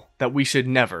us all that we should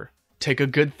never take a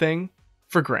good thing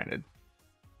for granted.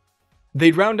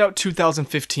 They'd round out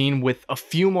 2015 with a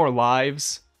few more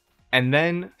lives, and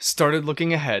then started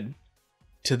looking ahead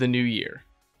to the new year.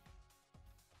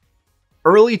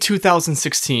 Early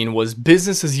 2016 was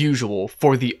business as usual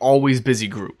for the always busy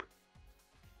group.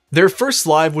 Their first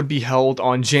live would be held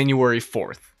on January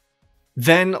 4th.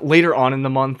 Then, later on in the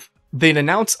month, they'd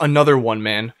announce another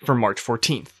one-man for March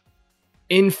 14th.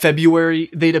 In February,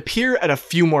 they'd appear at a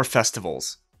few more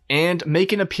festivals, and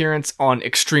make an appearance on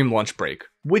Extreme Lunch Break,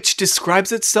 which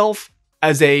describes itself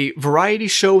as a variety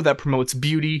show that promotes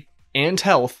beauty and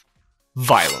health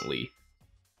violently.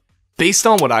 Based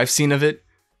on what I've seen of it,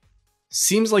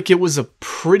 seems like it was a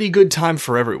pretty good time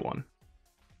for everyone.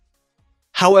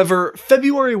 However,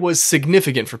 February was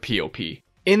significant for POP,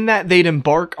 in that they'd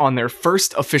embark on their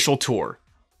first official tour,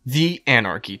 the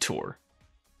Anarchy Tour.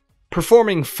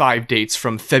 Performing 5 dates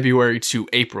from February to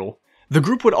April, the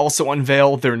group would also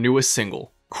unveil their newest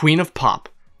single, Queen of Pop,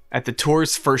 at the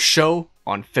tour's first show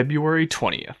on February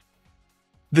 20th.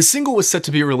 The single was set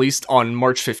to be released on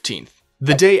March 15th,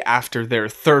 the day after their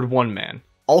third one-man,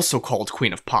 also called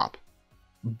Queen of Pop.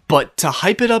 But to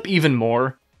hype it up even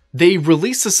more, they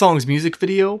released the song's music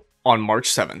video on March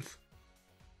 7th.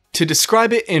 To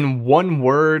describe it in one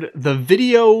word, the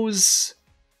video's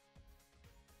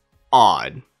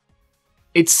odd.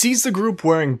 It sees the group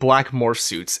wearing black morph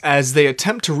suits as they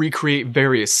attempt to recreate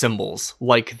various symbols,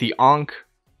 like the Ankh,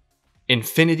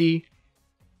 Infinity,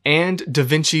 and Da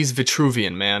Vinci's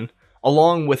Vitruvian Man,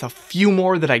 along with a few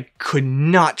more that I could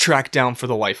not track down for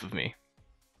the life of me.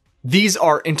 These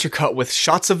are intercut with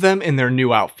shots of them in their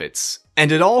new outfits,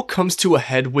 and it all comes to a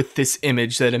head with this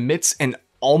image that emits an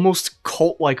almost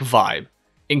cult-like vibe,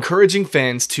 encouraging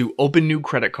fans to open new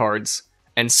credit cards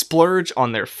and splurge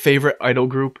on their favorite idol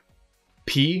group,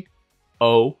 P.O.P.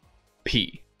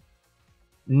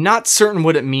 Not certain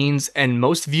what it means, and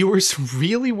most viewers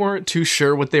really weren't too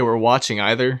sure what they were watching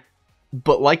either,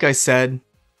 but like I said,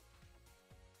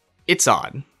 it's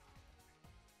odd.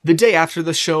 The day after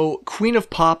the show, Queen of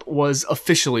Pop was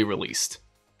officially released,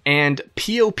 and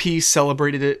P.O.P.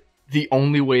 celebrated it the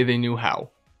only way they knew how,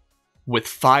 with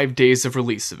 5 days of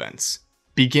release events,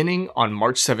 beginning on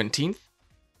March 17th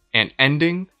and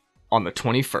ending on the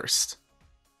 21st.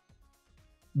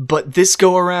 But this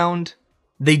go around,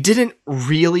 they didn't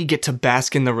really get to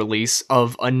bask in the release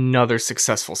of another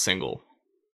successful single.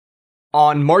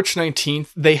 On March 19th,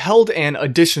 they held an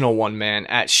additional one-man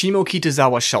at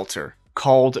Shimokitazawa Shelter,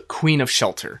 called Queen of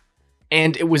Shelter,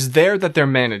 and it was there that their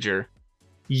manager,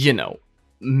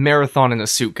 marathon in a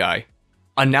suit guy,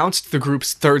 announced the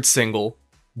group's third single,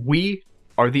 We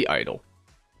Are the Idol.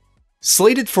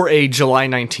 Slated for a July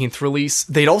 19th release,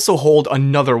 they'd also hold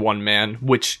another one-man,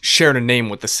 which shared a name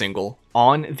with the single,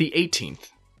 on the 18th.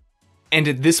 And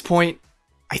at this point,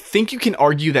 I think you can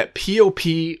argue that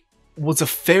P.O.P. was a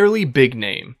fairly big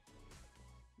name.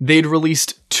 They'd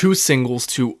released 2 singles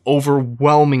to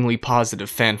overwhelmingly positive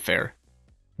fanfare,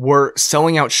 were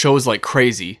selling out shows like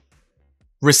crazy,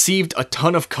 received a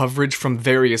ton of coverage from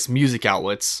various music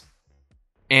outlets,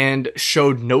 and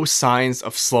showed no signs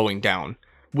of slowing down,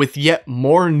 with yet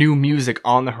more new music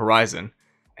on the horizon,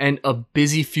 and a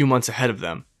busy few months ahead of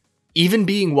them, even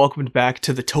being welcomed back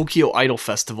to the Tokyo Idol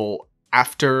Festival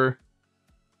after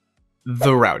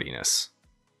the rowdiness.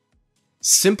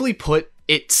 Simply put,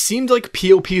 it seemed like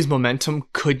P.O.P.'s momentum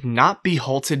could not be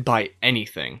halted by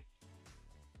anything.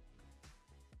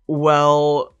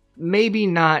 Well, maybe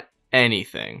not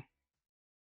anything.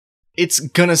 It's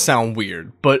gonna sound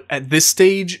weird, but at this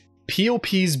stage,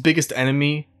 P.O.P.'s biggest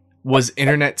enemy was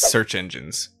internet search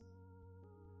engines.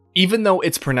 Even though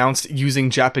it's pronounced using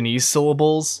Japanese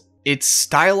syllables, it's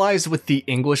stylized with the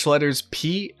English letters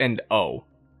P and O,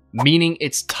 meaning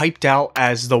it's typed out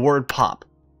as the word pop.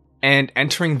 And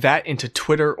entering that into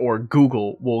Twitter or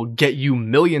Google will get you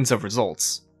millions of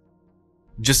results.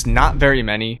 Just not very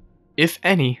many, if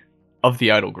any, of the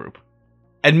idol group.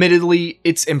 Admittedly,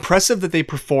 it's impressive that they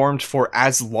performed for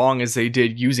as long as they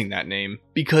did using that name,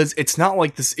 because it's not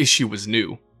like this issue was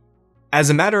new.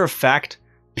 As a matter of fact,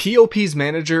 P.O.P.'s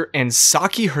manager and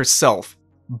Saki herself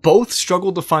both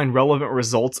struggled to find relevant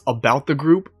results about the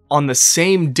group on the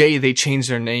same day they changed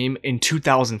their name in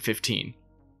 2015.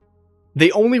 They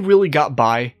only really got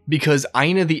by because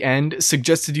Aina the End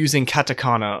suggested using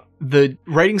katakana, the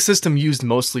writing system used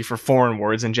mostly for foreign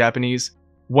words in Japanese,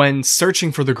 when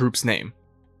searching for the group's name.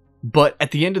 But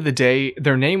at the end of the day,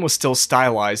 their name was still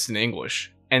stylized in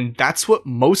English, and that's what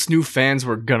most new fans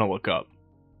were gonna look up.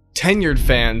 Tenured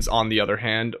fans, on the other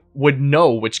hand, would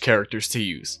know which characters to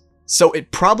use, so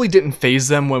it probably didn't faze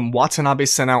them when Watanabe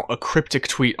sent out a cryptic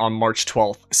tweet on March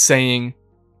 12th saying,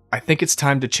 "I think it's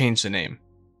time to change the name."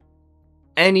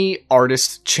 Any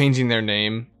artist changing their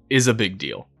name is a big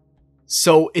deal.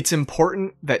 So it's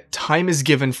important that time is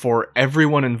given for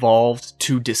everyone involved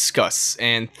to discuss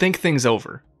and think things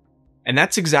over. And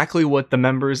that's exactly what the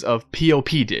members of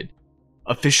P.O.P. did,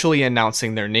 officially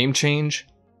announcing their name change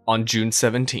on June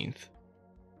 17th.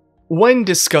 When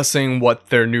discussing what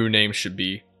their new name should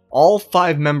be, all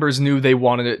 5 members knew they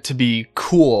wanted it to be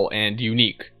cool and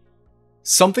unique.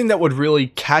 Something that would really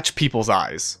catch people's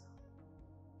eyes.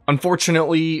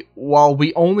 Unfortunately, while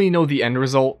we only know the end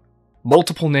result,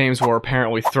 multiple names were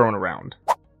apparently thrown around.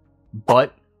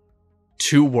 But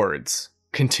 2 words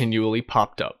continually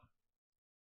popped up.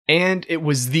 And it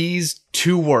was these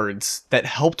 2 words that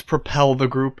helped propel the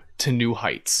group to new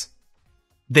heights.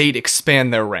 They'd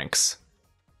expand their ranks,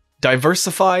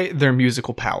 diversify their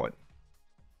musical palette,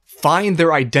 find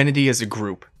their identity as a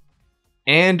group,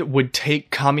 and would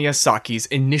take Kamiya Saki's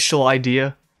initial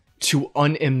idea to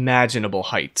unimaginable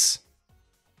heights.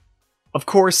 Of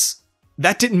course,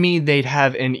 that didn't mean they'd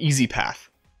have an easy path.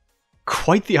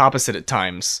 Quite the opposite at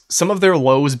times, some of their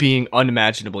lows being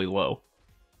unimaginably low.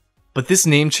 But this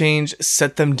name change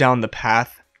set them down the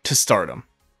path to stardom.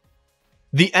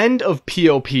 The end of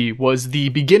P.O.P. was the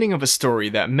beginning of a story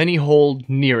that many hold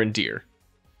near and dear.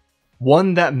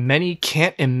 One that many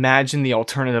can't imagine the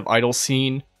alternative idol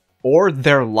scene or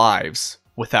their lives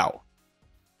without.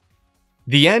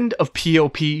 The end of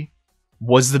P.O.P.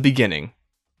 was the beginning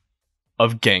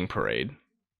of Gang Parade.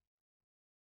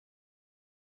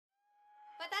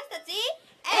 私たち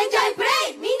エンジョイプレ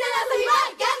イみんなの遊びは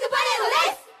ギャングパレー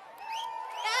ドです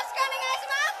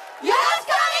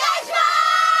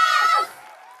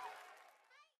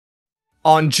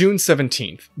On June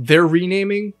 17th, their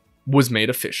renaming was made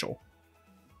official.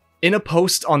 In a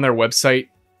post on their website,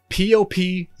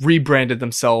 POP rebranded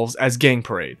themselves as Gang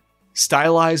Parade,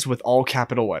 stylized with all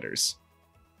capital letters.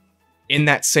 In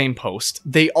that same post,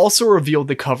 they also revealed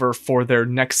the cover for their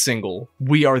next single,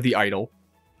 We Are the Idol,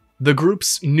 the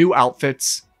group's new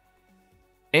outfits,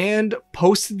 and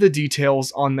posted the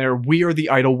details on their We Are the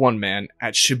Idol one-man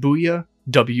at Shibuya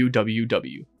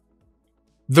WWW.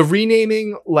 The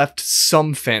renaming left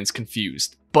some fans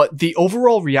confused, but the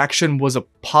overall reaction was a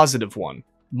positive one,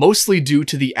 mostly due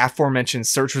to the aforementioned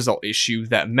search result issue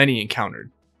that many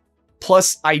encountered.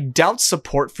 Plus, I doubt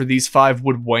support for these 5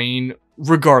 would wane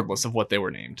regardless of what they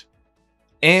were named.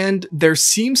 And there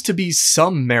seems to be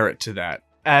some merit to that,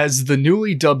 as the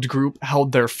newly dubbed group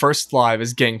held their first live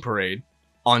as Gang Parade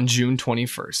on June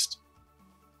 21st.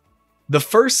 The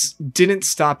first didn't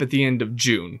stop at the end of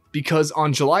June, because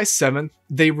on July 7th,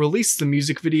 they released the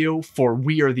music video for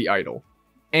We Are the Idol,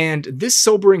 and this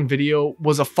sobering video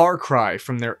was a far cry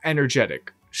from their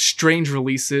energetic, strange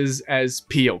releases as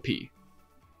POP.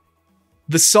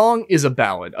 The song is a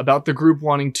ballad about the group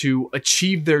wanting to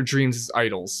achieve their dreams as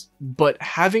idols, but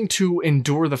having to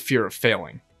endure the fear of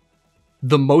failing.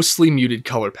 The mostly muted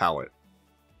color palette,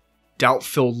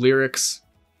 doubt-filled lyrics,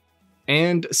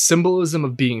 and symbolism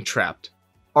of being trapped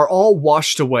are all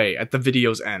washed away at the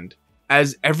video's end,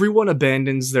 as everyone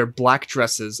abandons their black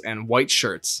dresses and white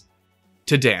shirts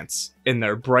to dance in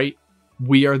their bright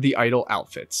We Are the Idol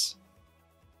outfits.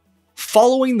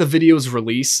 Following the video's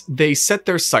release, they set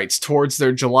their sights towards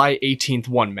their July 18th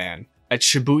one-man at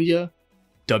Shibuya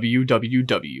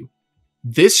WWW.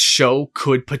 This show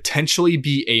could potentially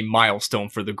be a milestone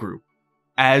for the group,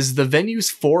 as the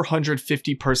venue's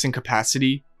 450-person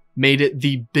capacity made it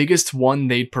the biggest one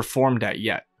they'd performed at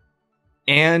yet,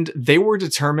 and they were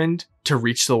determined to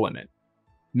reach the limit,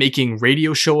 making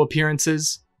radio show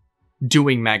appearances,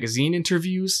 doing magazine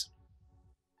interviews,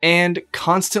 and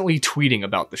constantly tweeting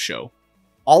about the show.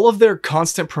 All of their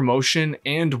constant promotion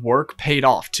and work paid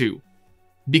off too,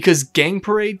 because Gang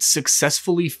Parade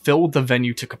successfully filled the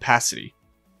venue to capacity,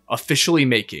 officially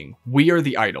making We Are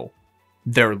the Idol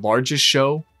their largest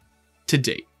show to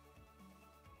date.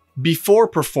 Before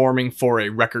performing for a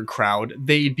record crowd,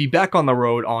 they'd be back on the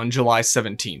road on July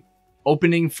 17th,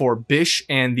 opening for Bish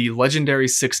and the legendary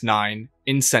 6ix9ine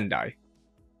in Sendai.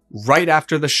 Right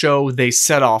after the show, they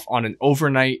set off on an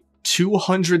overnight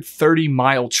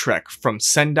 230-mile trek from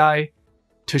Sendai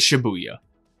to Shibuya,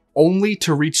 only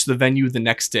to reach the venue the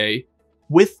next day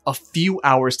with a few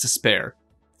hours to spare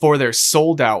for their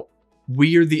sold-out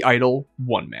We Are the Idol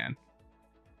one-man.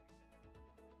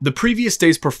 The previous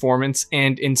day's performance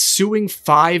and ensuing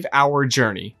 5-hour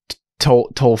journey,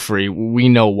 toll-free, we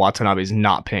know Watanabe's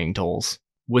not paying tolls,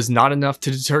 was not enough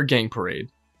to deter Gang Parade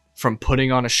from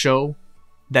putting on a show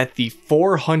that the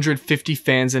 450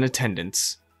 fans in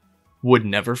attendance would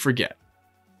never forget.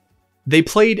 They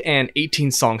played an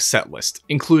 18-song setlist,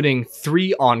 including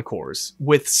 3 encores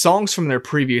with songs from their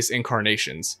previous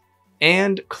incarnations,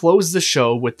 and closed the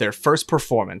show with their first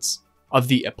performance of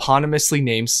the eponymously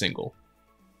named single.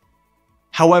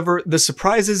 However, the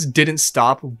surprises didn't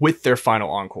stop with their final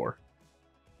encore.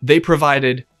 They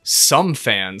provided some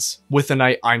fans with a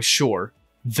night I'm sure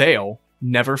they'll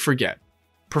never forget,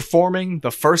 performing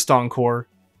the first encore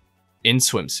in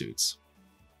swimsuits.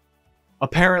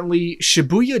 Apparently,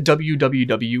 Shibuya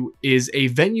WWW is a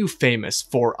venue famous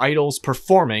for idols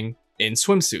performing in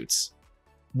swimsuits,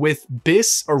 with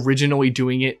Biss originally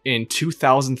doing it in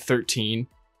 2013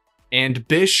 and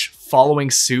Bish following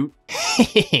suit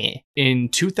in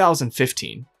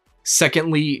 2015.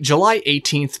 Secondly, July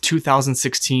 18th,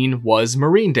 2016 was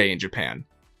Marine Day in Japan,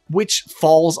 which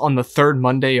falls on the 3rd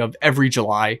Monday of every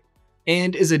July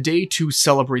and is a day to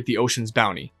celebrate the ocean's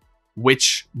bounty,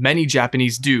 which many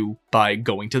Japanese do by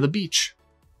going to the beach.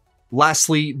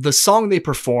 Lastly, the song they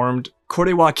performed,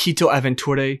 Kore wa Kito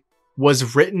Aventure,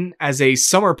 was written as a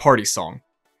summer party song,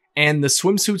 and the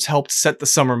swimsuits helped set the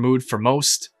summer mood for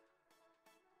most,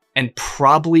 and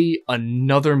probably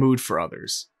another mood for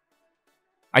others.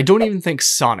 I don't even think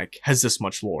Sonic has this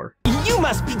much lore. You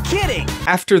must be kidding!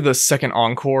 After the second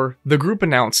encore, the group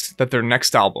announced that their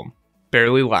next album,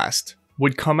 Barely Last,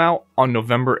 would come out on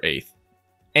November 8th,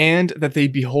 and that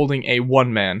they'd be holding a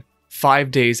one-man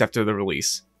 5 days after the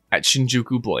release at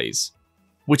Shinjuku Blaze,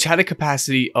 which had a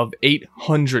capacity of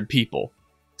 800 people,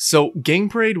 so Gang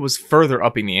Parade was further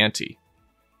upping the ante.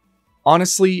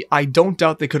 Honestly, I don't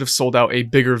doubt they could have sold out a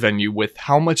bigger venue with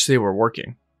how much they were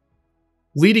working.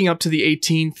 Leading up to the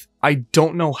 18th, I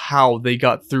don't know how they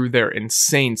got through their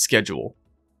insane schedule.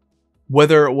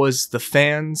 Whether it was the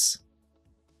fans,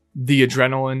 the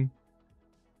adrenaline,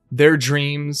 their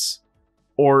dreams,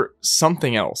 or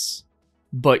something else.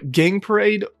 But Gang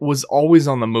Parade was always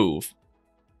on the move,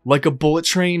 like a bullet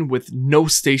train with no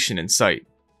station in sight.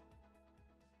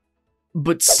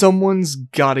 But someone's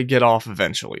gotta get off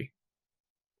eventually.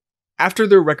 After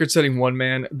their record-setting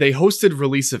one-man, they hosted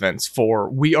release events for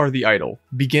We Are the Idol,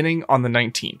 beginning on the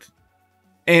 19th.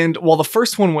 And while the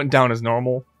first one went down as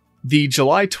normal, the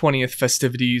July 20th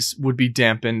festivities would be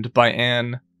dampened by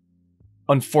an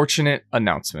unfortunate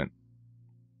announcement.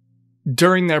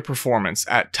 During their performance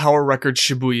at Tower Records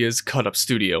Shibuya's cut-up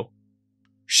studio,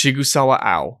 Shigusawa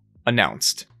Ao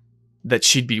announced that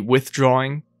she'd be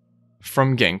withdrawing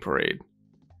from Gang Parade,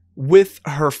 with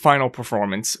her final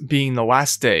performance being the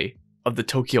last day of the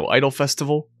Tokyo Idol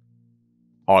Festival,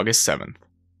 August 7th.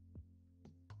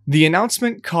 The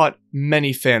announcement caught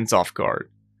many fans off guard,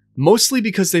 mostly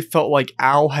because they felt like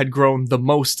Ao had grown the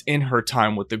most in her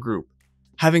time with the group,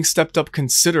 having stepped up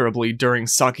considerably during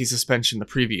Saki's suspension the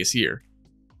previous year.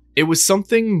 It was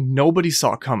something nobody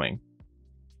saw coming.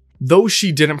 Though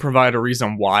she didn't provide a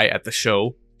reason why at the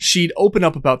show, she'd open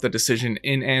up about the decision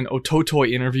in an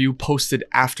Ototoi interview posted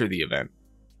after the event.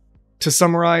 To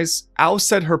summarize, Ao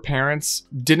said her parents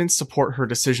didn't support her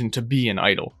decision to be an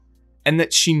idol, and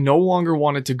that she no longer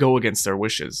wanted to go against their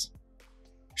wishes.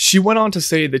 She went on to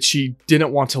say that she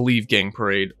didn't want to leave Gang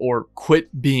Parade or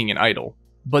quit being an idol,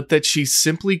 but that she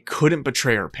simply couldn't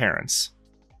betray her parents.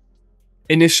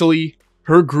 Initially,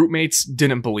 her groupmates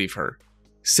didn't believe her,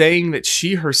 saying that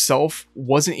she herself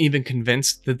wasn't even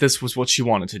convinced that this was what she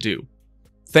wanted to do.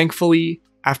 Thankfully,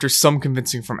 after some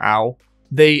convincing from Ao,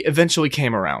 they eventually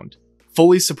came around,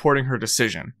 fully supporting her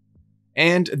decision.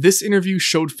 And this interview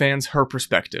showed fans her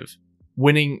perspective,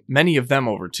 winning many of them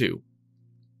over too.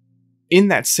 In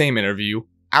that same interview,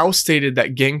 Ao stated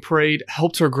that Gang Parade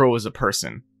helped her grow as a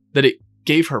person, that it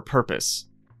gave her purpose.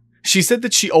 She said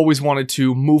that she always wanted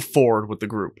to move forward with the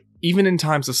group, even in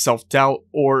times of self-doubt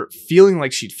or feeling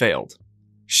like she'd failed.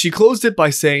 She closed it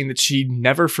by saying that she'd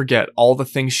never forget all the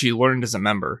things she learned as a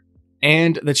member,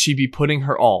 and that she'd be putting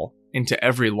her all into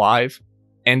every live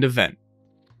and event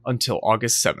until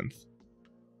August 7th.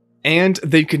 And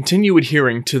they'd continue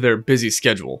adhering to their busy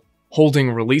schedule,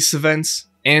 holding release events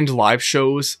and live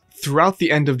shows throughout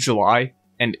the end of July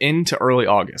and into early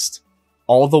August,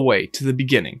 all the way to the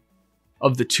beginning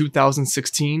of the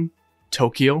 2016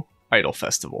 Tokyo Idol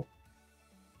Festival.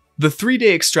 The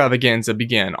 3-day extravaganza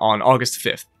began on August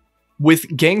 5th,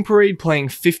 with Gang Parade playing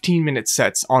 15-minute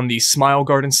sets on the Smile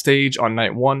Garden stage on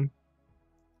night 1,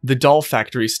 the Doll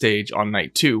Factory stage on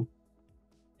night 2,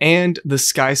 and the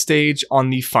Sky stage on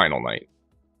the final night.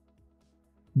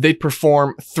 They'd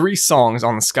perform 3 songs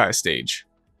on the Sky stage: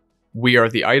 We Are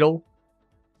the Idol,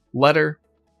 Letter,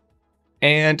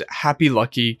 and Happy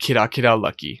Lucky Kira Kira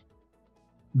Lucky.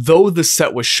 Though the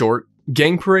set was short,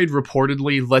 Gang Parade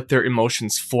reportedly let their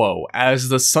emotions flow as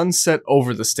the sun set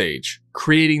over the stage,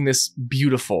 creating this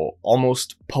beautiful,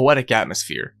 almost poetic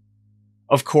atmosphere.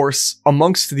 Of course,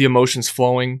 amongst the emotions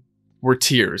flowing were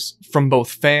tears from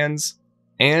both fans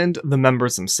and the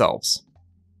members themselves.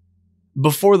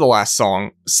 Before the last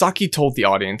song, Saki told the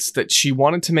audience that she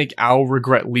wanted to make Ao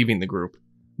regret leaving the group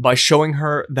by showing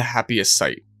her the happiest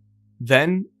sight.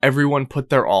 Then, everyone put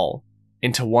their all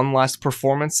into one last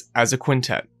performance as a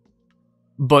quintet.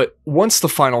 But once the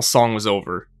final song was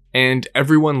over, and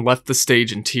everyone left the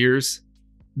stage in tears,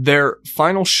 their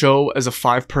final show as a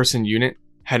 5-person unit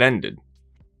had ended.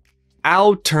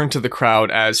 Ao turned to the crowd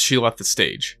as she left the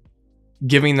stage,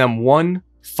 giving them one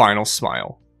final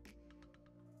smile.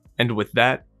 And with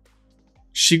that,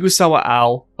 Shigusawa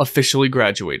Ao officially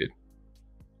graduated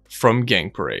from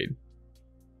Gang Parade.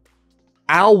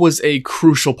 Ao was a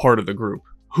crucial part of the group,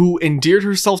 who endeared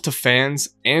herself to fans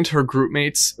and her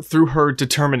groupmates through her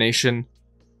determination,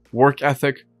 work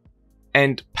ethic,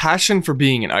 and passion for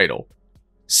being an idol.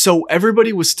 So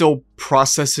everybody was still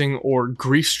processing or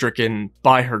grief-stricken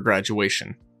by her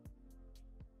graduation.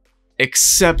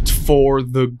 Except for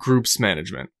the group's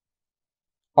management.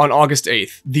 On August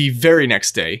 8th, the very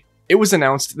next day, it was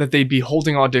announced that they'd be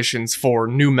holding auditions for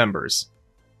new members.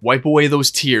 Wipe away those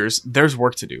tears, there's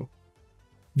work to do.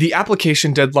 The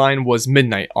application deadline was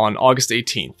midnight on August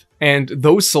 18th, and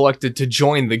those selected to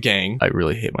join the gang, I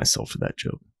really hate myself for that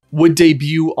joke, would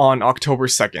debut on October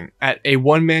 2nd at a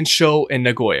one-man show in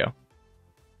Nagoya.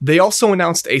 They also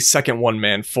announced a second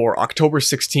one-man for October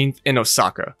 16th in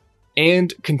Osaka,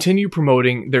 and continue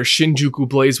promoting their Shinjuku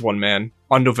Blaze one-man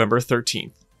on November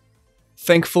 13th.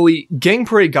 Thankfully, Gang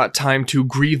Parade got time to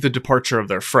grieve the departure of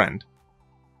their friend.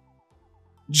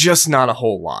 Just not a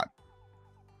whole lot.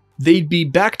 They'd be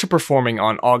back to performing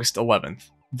on August 11th,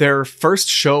 their first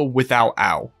show without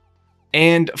Ao.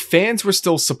 and fans were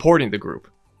still supporting the group,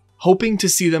 hoping to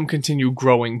see them continue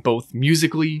growing both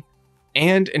musically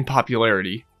and in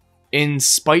popularity, in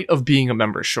spite of being a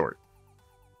member short.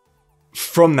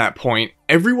 From that point,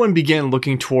 everyone began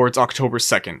looking towards October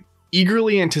 2nd,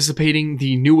 eagerly anticipating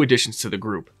the new additions to the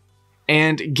group,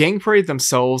 and Gang Parade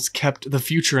themselves kept the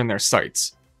future in their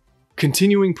sights,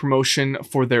 continuing promotion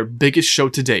for their biggest show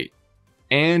to date,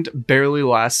 and Barely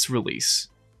Last's release.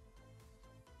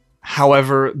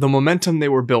 However, the momentum they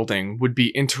were building would be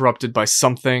interrupted by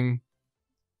something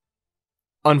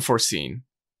unforeseen.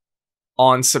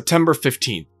 On September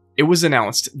 15th, it was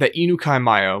announced that Inukai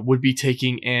Maya would be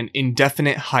taking an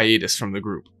indefinite hiatus from the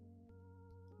group.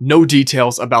 No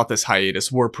details about this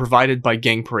hiatus were provided by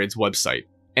Gang Parade's website,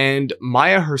 and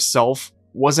Maya herself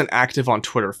wasn't active on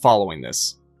Twitter following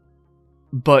this.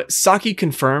 But Saki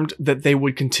confirmed that they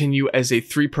would continue as a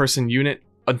 3-person unit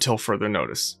until further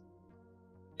notice.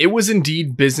 It was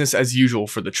indeed business as usual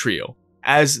for the trio,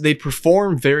 as they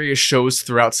performed various shows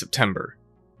throughout September,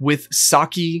 with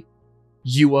Saki,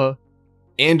 Yua,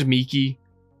 and Miki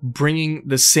bringing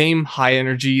the same high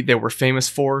energy they were famous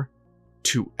for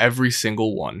to every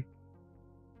single one.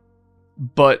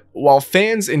 But while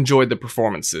fans enjoyed the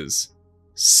performances,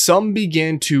 some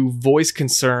began to voice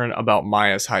concern about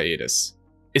Maya's hiatus,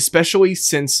 especially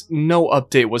since no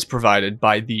update was provided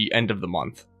by the end of the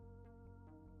month.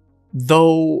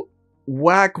 Though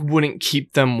WAC wouldn't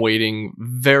keep them waiting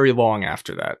very long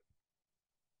after that.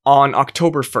 On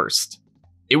October 1st,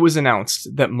 it was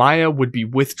announced that Maya would be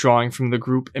withdrawing from the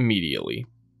group immediately.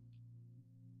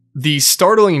 The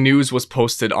startling news was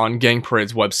posted on Gang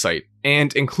Parade's website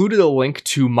and included a link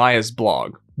to Maya's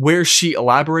blog, where she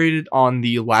elaborated on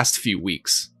the last few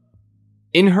weeks.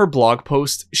 In her blog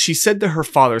post, she said that her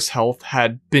father's health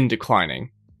had been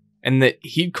declining, and that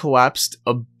he'd collapsed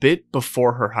a bit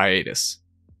before her hiatus.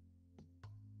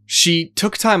 She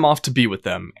took time off to be with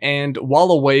them, and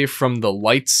while away from the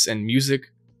lights and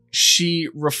music, she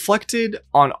reflected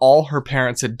on all her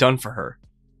parents had done for her,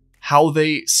 how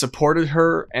they supported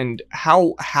her, and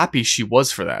how happy she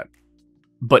was for that.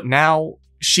 But now,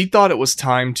 she thought it was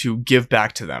time to give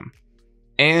back to them,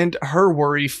 and her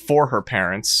worry for her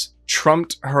parents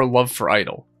trumped her love for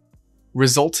Idol,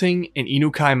 resulting in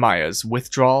Inukai Maya's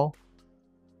withdrawal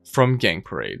from Gang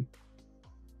Parade.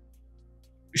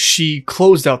 She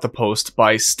closed out the post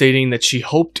by stating that she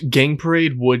hoped Gang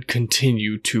Parade would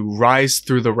continue to rise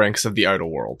through the ranks of the Idol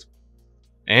world,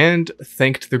 and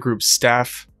thanked the group's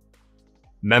staff,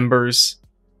 members,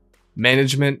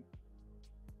 management,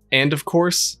 and of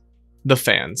course, the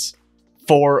fans,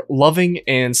 for loving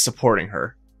and supporting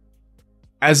her.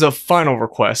 As a final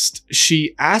request,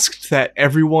 she asked that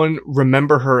everyone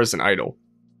remember her as an idol.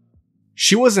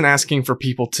 She wasn't asking for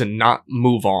people to not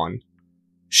move on.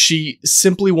 She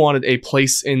simply wanted a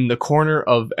place in the corner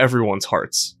of everyone's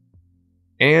hearts.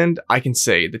 And I can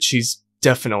say that she's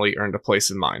definitely earned a place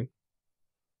in mine.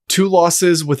 2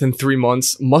 losses within 3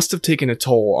 months must have taken a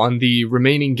toll on the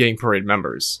remaining Gang Parade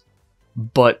members,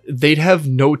 but they'd have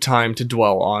no time to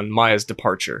dwell on Maya's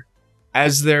departure,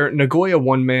 as their Nagoya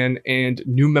one-man and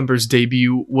new members'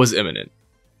 debut was imminent.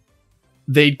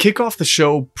 They'd kick off the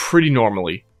show pretty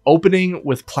normally, opening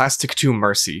with Plastic 2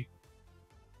 Mercy.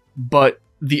 But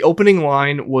the opening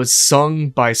line was sung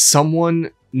by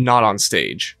someone not on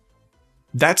stage.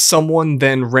 That someone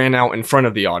then ran out in front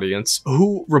of the audience,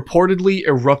 who reportedly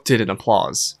erupted in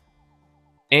applause,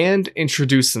 and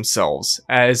introduced themselves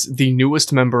as the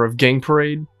newest member of Gang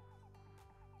Parade,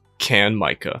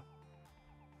 Kamiya.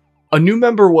 A new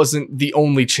member wasn't the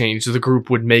only change the group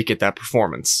would make at that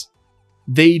performance.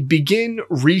 They'd begin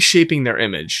reshaping their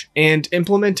image, and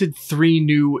implemented 3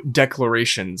 new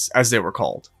declarations, as they were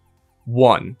called.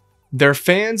 1. Their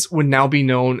fans would now be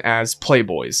known as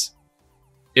Playboys.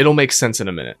 It'll make sense in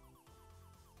a minute.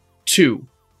 2.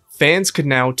 Fans could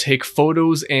now take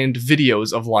photos and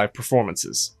videos of live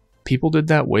performances. People did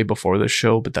that way before this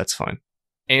show, but that's fine.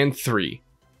 And 3.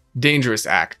 Dangerous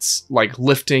acts, like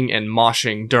lifting and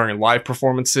moshing during live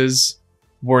performances,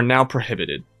 were now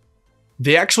prohibited.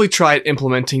 They actually tried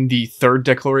implementing the 3rd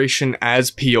declaration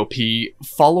as POP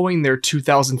following their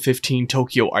 2015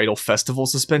 Tokyo Idol Festival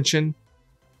suspension,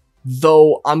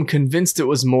 though I'm convinced it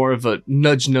was more of a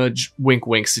nudge-nudge,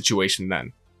 wink-wink situation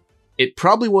then. It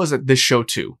probably was at this show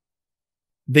too.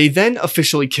 They then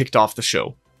officially kicked off the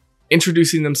show,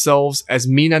 introducing themselves as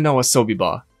Mina no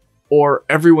Asobiba, or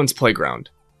Everyone's Playground,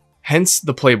 hence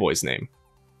the Playboys name.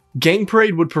 Gang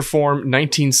Parade would perform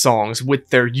 19 songs with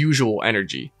their usual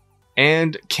energy,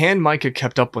 and Kamiya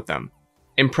kept up with them,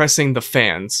 impressing the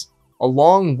fans,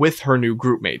 along with her new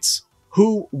groupmates,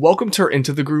 who welcomed her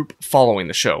into the group following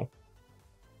the show.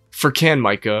 For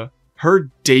Kamiya,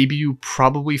 her debut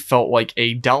probably felt like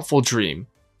a doubtful dream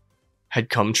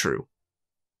had come true.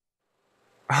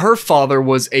 Her father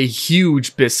was a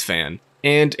huge BiS fan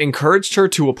and encouraged her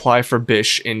to apply for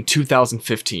BiS in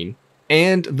 2015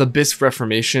 and the BiS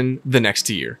Reformation the next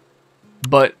year,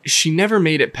 but she never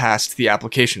made it past the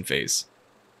application phase.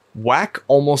 Whack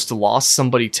almost lost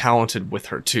somebody talented with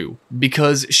her too,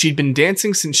 because she'd been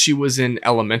dancing since she was in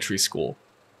elementary school,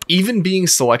 even being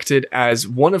selected as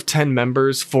one of 10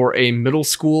 members for a middle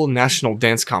school national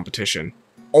dance competition,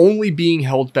 only being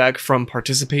held back from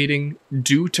participating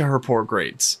due to her poor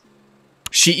grades.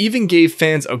 She even gave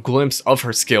fans a glimpse of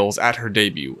her skills at her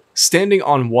debut, standing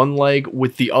on one leg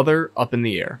with the other up in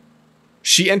the air.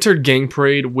 She entered Gang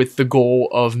Parade with the goal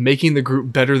of making the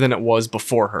group better than it was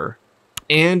before her,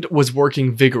 and was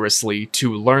working vigorously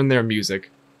to learn their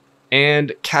music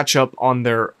and catch up on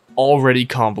their already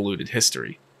convoluted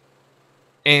history.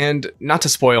 And not to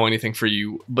spoil anything for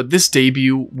you, but this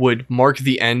debut would mark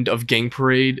the end of Gang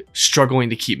Parade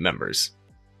struggling to keep members.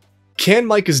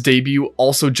 Kamiya's debut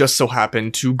also just so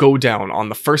happened to go down on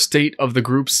the first date of the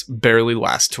group's Barely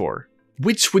Last tour,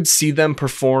 which would see them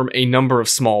perform a number of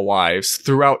small lives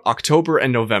throughout October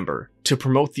and November to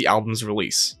promote the album's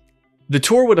release. The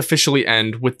tour would officially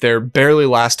end with their Barely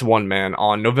Last one-man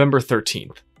on November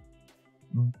 13th.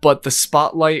 But the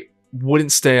spotlight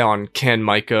wouldn't stay on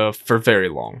Kamiya for very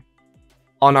long.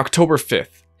 On October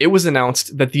 5th, it was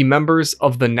announced that the members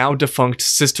of the now-defunct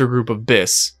sister group of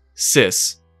BiS,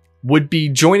 SERiES, would be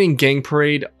joining Gang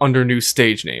Parade under new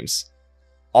stage names,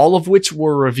 all of which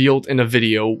were revealed in a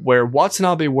video where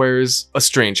Watanabe wears a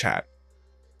strange hat.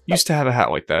 Used to have a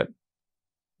hat like that.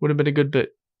 Would have been a good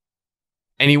bit.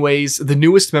 Anyways, the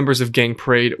newest members of Gang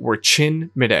Parade were Chin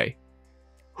Mirei,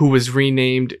 who was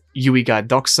renamed Yuiga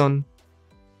Doksun,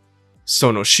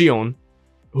 Sono Shion,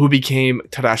 who became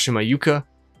Terashima Yuka,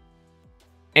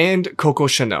 and Coco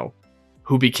Chanel,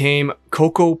 who became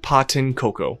Coco Patin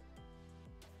Coco.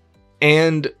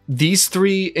 And these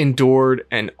three endured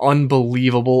an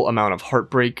unbelievable amount of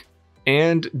heartbreak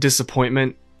and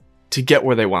disappointment to get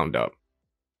where they wound up.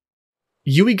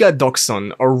 Yuiga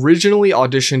Doksun originally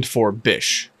auditioned for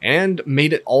BiS and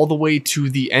made it all the way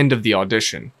to the end of the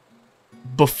audition,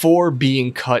 before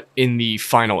being cut in the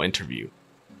final interview.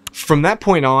 From that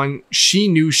point on, she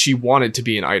knew she wanted to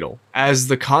be an idol, as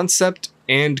the concept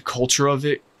and culture of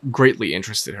it greatly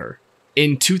interested her.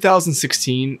 In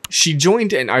 2016, she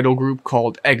joined an idol group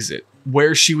called EXIT,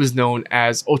 where she was known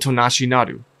as Otonashi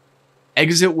Naru.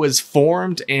 EXIT was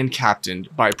formed and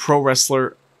captained by pro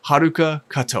wrestler Haruka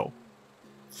Kato,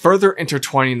 further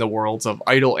intertwining the worlds of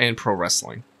idol and pro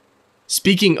wrestling.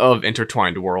 Speaking of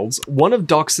intertwined worlds, one of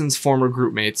Doksun's former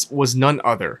groupmates was none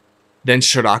other than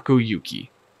Shiraku Yuki.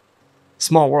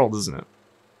 Small world, isn't it?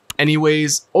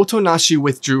 Anyways, Otonashi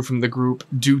withdrew from the group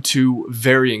due to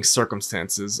varying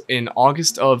circumstances in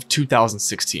August of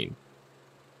 2016.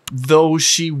 Though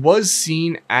she was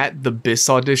seen at the BiS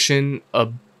audition a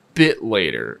bit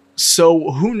later,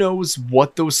 so who knows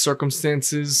what those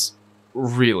circumstances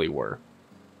really were.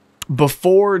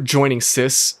 Before joining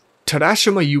SERiES,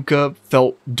 Terashima Yuka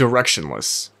felt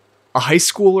directionless, a high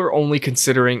schooler only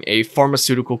considering a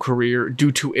pharmaceutical career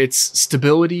due to its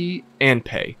stability and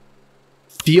pay.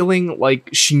 Feeling like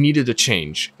she needed a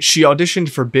change, she auditioned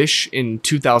for BiS in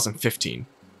 2015,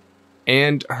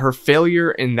 and her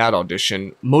failure in that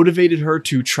audition motivated her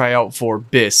to try out for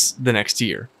BiS the next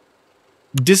year.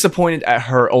 Disappointed at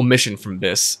her omission from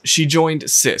BiS, she joined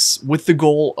SERiES with the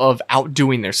goal of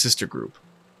outdoing their sister group.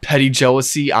 Petty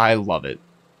jealousy, I love it.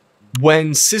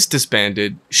 When SERiES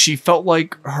disbanded, she felt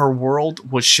like her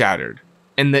world was shattered,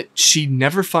 and that she'd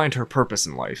never find her purpose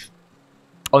in life.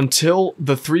 Until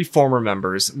the three former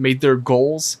members made their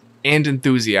goals and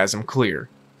enthusiasm clear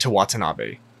to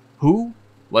Watanabe, who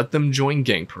let them join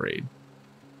Gang Parade.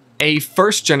 A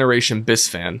first-generation BiS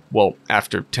fan, well,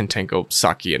 after Tentenko,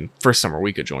 Saki, and First Summer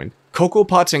Wika joined, Coco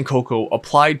Patin Coco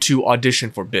applied to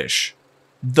audition for BiS,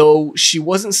 though she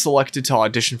wasn't selected to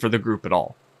audition for the group at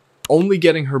all, only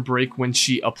getting her break when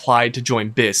she applied to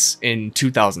join BiS in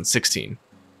 2016.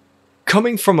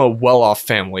 Coming from a well-off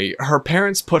family, her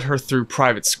parents put her through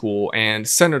private school and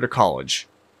sent her to college.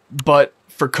 But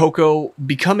for Coco,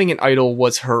 becoming an idol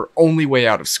was her only way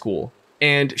out of school,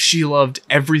 and she loved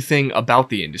everything about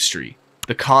the industry: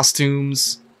 the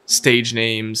costumes, stage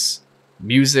names,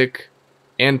 music,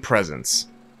 and presence.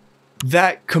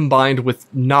 That, combined with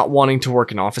not wanting to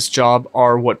work an office job,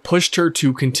 are what pushed her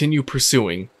to continue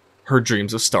pursuing her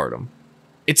dreams of stardom.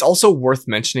 It's also worth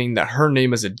mentioning that her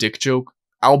name is a dick joke,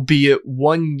 albeit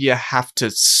one you have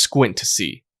to squint to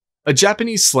see. A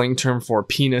Japanese slang term for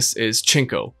penis is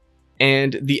chinko,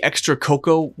 and the extra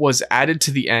Koko was added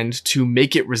to the end to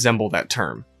make it resemble that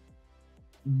term.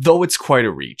 Though it's quite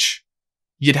a reach.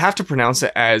 You'd have to pronounce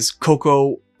it as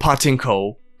Koko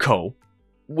Patinko Ko,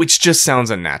 which just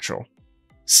sounds unnatural.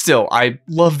 Still, I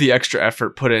love the extra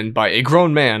effort put in by a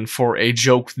grown man for a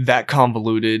joke that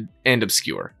convoluted and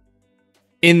obscure.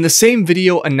 In the same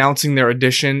video announcing their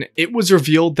addition, it was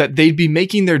revealed that they'd be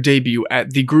making their debut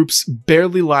at the group's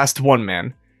barely last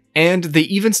one-man, and they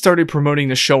even started promoting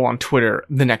the show on Twitter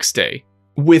the next day,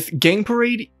 with Gang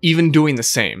Parade even doing the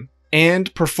same,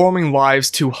 and performing lives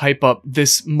to hype up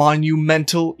this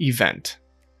monumental event.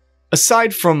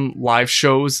 Aside from live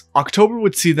shows, October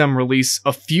would see them release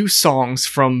a few songs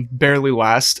from Barely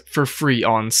Last for free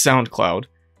on SoundCloud,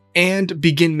 and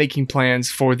begin making plans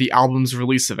for the album's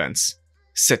release events,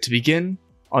 set to begin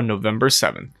on November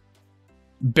 7th.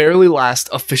 Barely Last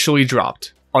officially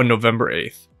dropped on November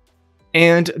 8th,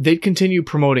 and they'd continue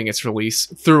promoting its release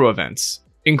through events,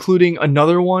 including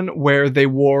another one where they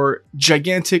wore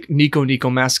gigantic Nico Nico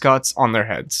mascots on their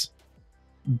heads.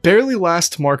 Barely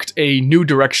Last marked a new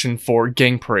direction for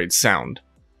Gang Parade's sound.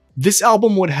 This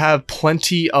album would have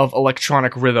plenty of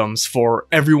electronic rhythms for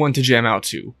everyone to jam out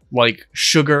to, like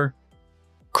Sugar,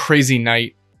 Crazy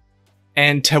Night,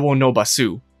 and Tewo no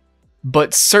Basu.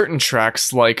 But certain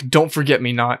tracks like Don't Forget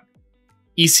Me Not,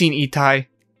 Isin Itai,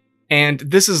 and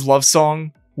This Is Love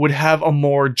Song would have a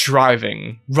more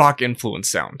driving,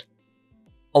 rock-influenced sound.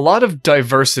 A lot of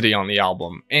diversity on the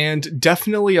album, and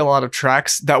definitely a lot of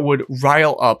tracks that would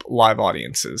rile up live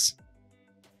audiences.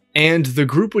 And the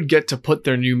group would get to put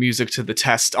their new music to the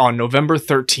test on November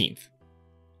 13th,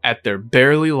 at their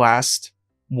barely last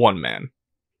one-man.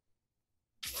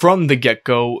 From the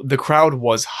get-go, the crowd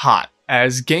was hot,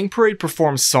 as Gang Parade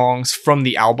performed songs from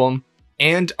the album,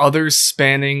 and others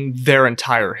spanning their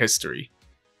entire history.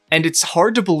 And it's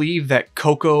hard to believe that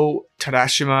Koko,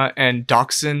 Terashima, and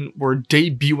Dachshund were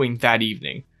debuting that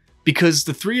evening, because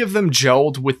the three of them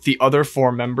gelled with the other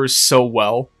four members so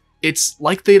well, it's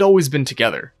like they'd always been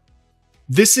together.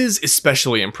 This is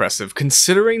especially impressive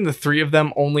considering the three of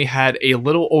them only had a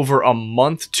little over a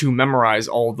month to memorize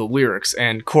all the lyrics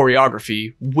and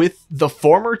choreography, with the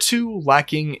former two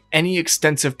lacking any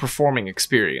extensive performing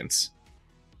experience.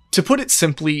 To put it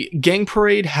simply, Gang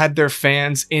Parade had their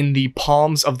fans in the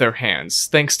palms of their hands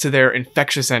thanks to their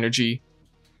infectious energy,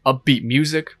 upbeat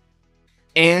music,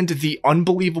 and the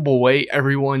unbelievable way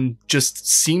everyone just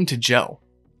seemed to gel.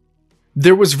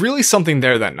 There was really something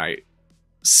there that night.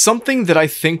 Something that I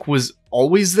think was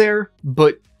always there,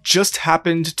 but just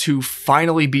happened to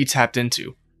finally be tapped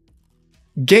into.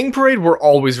 Gang Parade were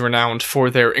always renowned for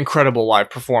their incredible live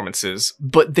performances,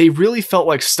 but they really felt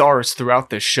like stars throughout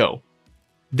this show.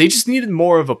 They just needed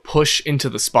more of a push into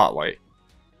the spotlight.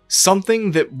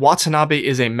 Something that Watanabe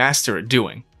is a master at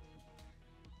doing.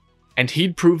 And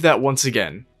he'd prove that once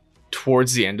again,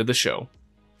 towards the end of the show.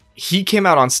 He came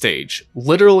out on stage,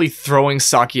 literally throwing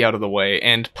Saki out of the way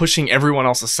and pushing everyone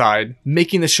else aside,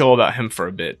 making the show about him for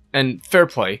a bit, and fair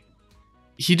play.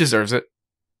 He deserves it.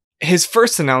 His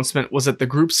first announcement was that the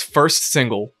group's first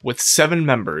single, with 7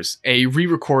 members, a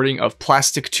re-recording of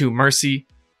Plastic 2 Mercy,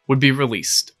 would be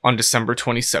released on December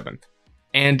 27th,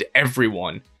 and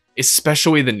everyone,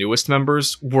 especially the newest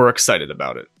members, were excited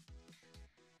about it.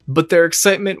 But their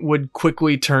excitement would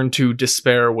quickly turn to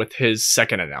despair with his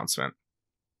second announcement.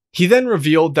 He then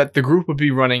revealed that the group would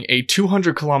be running a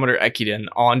 200-kilometer Ekiden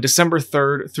on December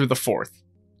 3rd through the 4th.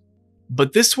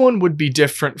 But this one would be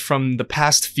different from the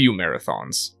past few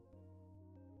marathons.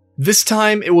 This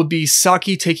time, it would be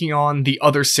Saki taking on the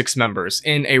other 6 members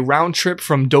in a round trip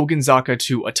from Dogenzaka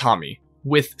to Atami,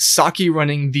 with Saki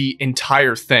running the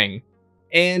entire thing,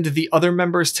 and the other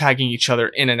members tagging each other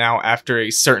in and out after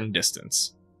a certain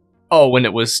distance. Oh, and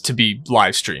it was to be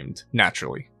live streamed,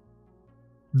 naturally.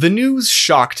 The news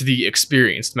shocked the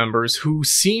experienced members, who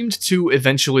seemed to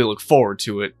eventually look forward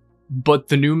to it, but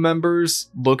the new members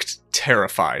looked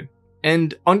terrified,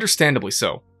 and understandably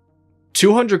so.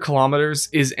 200 kilometers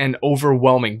is an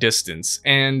overwhelming distance,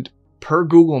 and per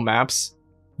Google Maps,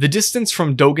 the distance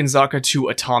from Dogenzaka to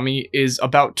Atami is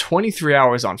about 23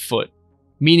 hours on foot,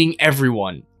 meaning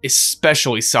everyone,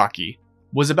 especially Saki,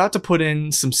 was about to put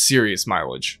in some serious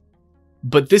mileage.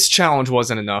 But this challenge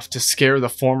wasn't enough to scare the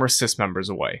former SIS members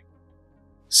away.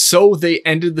 So they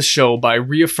ended the show by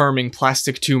reaffirming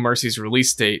Plastic 2 Mercy's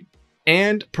release date,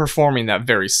 and performing that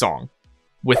very song,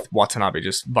 with Watanabe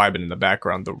just vibing in the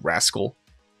background, the rascal,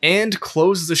 and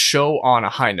closed the show on a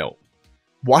high note,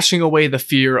 washing away the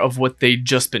fear of what they'd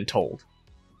just been told.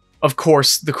 Of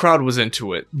course, the crowd was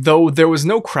into it, though there was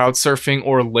no crowd surfing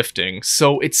or lifting,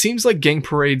 so it seems like Gang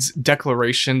Parade's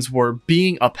declarations were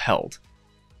being upheld.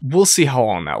 we'll see how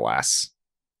long that lasts.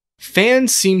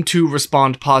 Fans seem to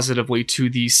respond positively to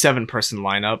the 7-person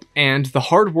lineup, and the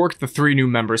hard work the 3 new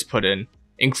members put in,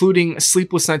 including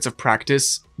sleepless nights of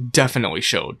practice, definitely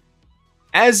showed.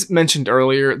 As mentioned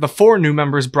earlier, the 4 new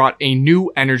members brought a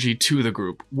new energy to the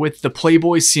group, with the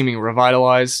Playboys seeming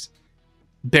revitalized,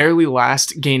 Barely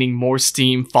Last gaining more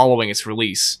steam following its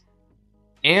release,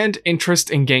 and interest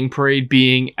in Gang Parade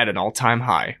being at an all-time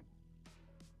high.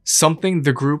 Something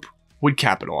the group would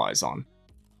capitalize on.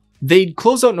 They'd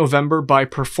close out November by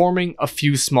performing a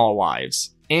few small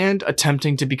lives, and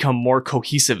attempting to become more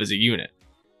cohesive as a unit.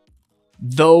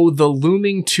 Though the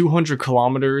looming 200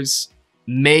 kilometers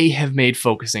may have made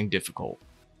focusing difficult.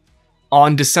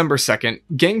 On December 2nd,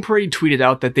 Gang Parade tweeted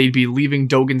out that they'd be leaving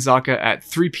Dogenzaka at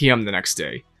 3 PM the next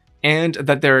day, and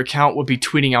that their account would be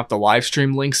tweeting out the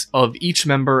livestream links of each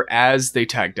member as they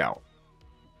tagged out.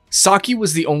 Saki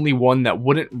was the only one that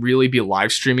wouldn't really be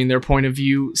live streaming their point of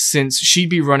view, since she'd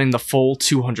be running the full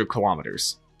 200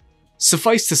 kilometers.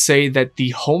 Suffice to say that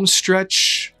the home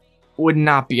stretch would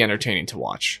not be entertaining to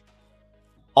watch.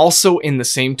 Also in the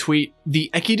same tweet, the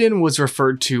Ekiden was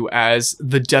referred to as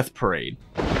the Death Parade.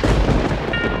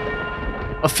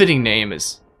 A fitting name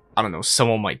is, I don't know,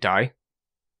 someone might die.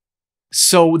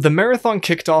 So the marathon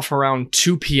kicked off around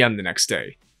 2 PM the next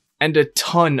day, and a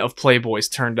ton of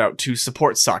Playboys turned out to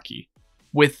support Saki,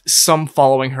 with some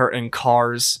following her in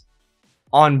cars,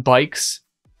 on bikes,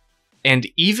 and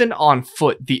even on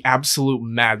foot, the absolute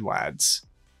mad lads.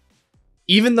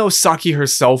 Even though Saki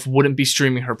herself wouldn't be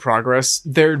streaming her progress,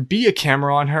 there'd be a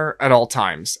camera on her at all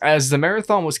times, as the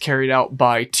marathon was carried out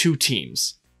by 2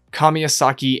 teams, Kamiya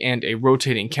Saki and a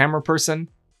rotating camera person,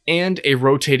 and a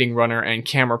rotating runner and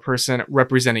camera person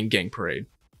representing Gang Parade.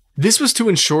 This was to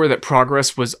ensure that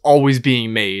progress was always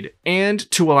being made, and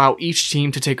to allow each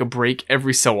team to take a break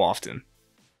every so often.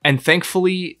 And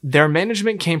thankfully, their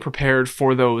management came prepared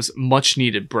for those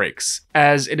much-needed breaks,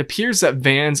 as it appears that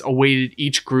vans awaited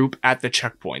each group at the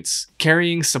checkpoints,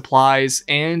 carrying supplies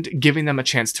and giving them a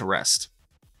chance to rest.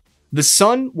 The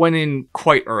sun went in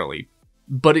quite early,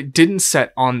 but it didn't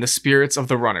set on the spirits of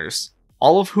the runners,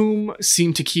 all of whom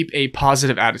seemed to keep a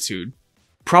positive attitude,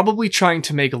 probably trying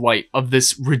to make light of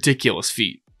this ridiculous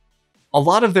feat. A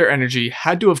lot of their energy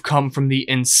had to have come from the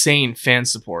insane fan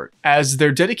support, as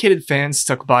their dedicated fans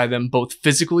stuck by them both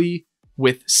physically,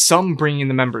 with some bringing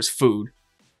the members food,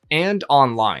 and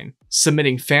online,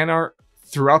 submitting fan art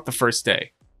throughout the first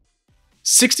day.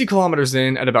 60 kilometers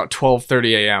in at about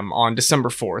 12:30 AM on December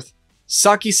 4th,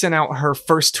 Saki sent out her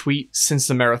first tweet since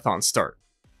the marathon start,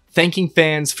 thanking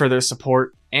fans for their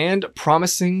support and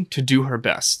promising to do her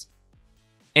best.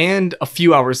 And a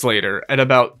few hours later, at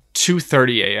about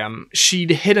 2:30 AM, she'd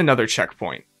hit another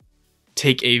checkpoint,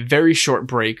 take a very short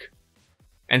break,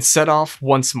 and set off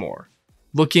once more,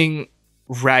 looking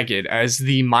ragged as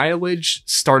the mileage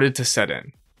started to set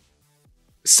in.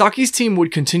 Saki's team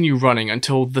would continue running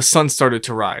until the sun started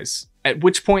to rise, at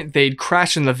which point they'd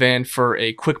crash in the van for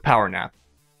a quick power nap,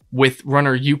 with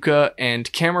runner Yuka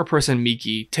and camera person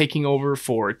Miki taking over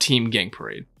for Team Gang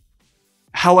Parade.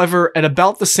 However, at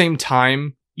about the same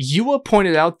time, Yua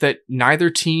pointed out that neither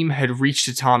team had reached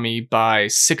Atami by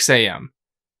 6 AM,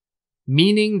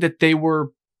 meaning that they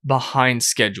were behind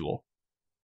schedule.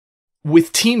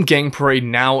 With Team Gang Parade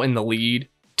now in the lead,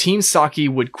 Team Saki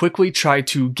would quickly try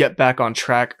to get back on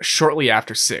track shortly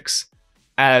after 6,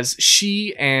 as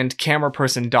she and camera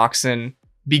person Doxon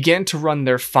began to run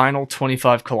their final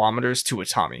 25 kilometers to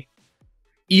Atami.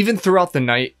 Even throughout the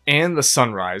night and the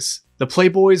sunrise, the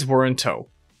Playboys were in tow,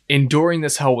 enduring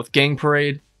this hell with Gang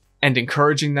Parade and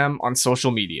encouraging them on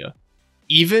social media,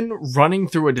 even running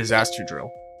through a disaster drill.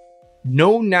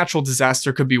 No natural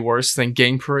disaster could be worse than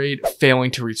Gang Parade failing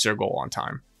to reach their goal on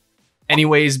time.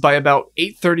 Anyways, by about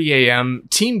 8:30 AM,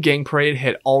 Team Gang Parade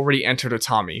had already entered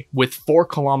Atami, with 4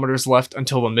 kilometers left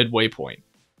until the midway point,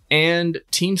 and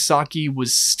Team Saki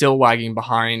was still lagging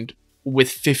behind,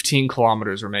 with 15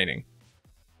 kilometers remaining.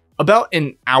 About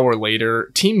an hour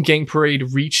later, Team Gang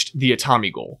Parade reached the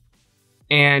Atami goal,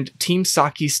 and Team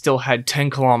Saki still had 10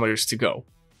 kilometers to go.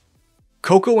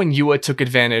 Coco and Yua took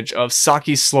advantage of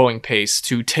Saki's slowing pace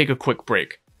to take a quick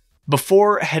break,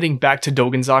 before heading back to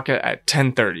Dogenzaka at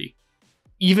 10:30,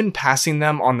 even passing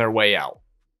them on their way out.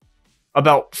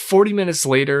 About 40 minutes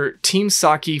later, Team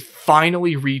Saki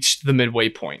finally reached the midway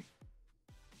point,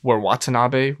 where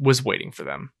Watanabe was waiting for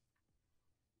them.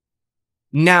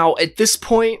 Now, at this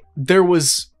point, there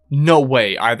was no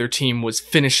way either team was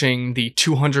finishing the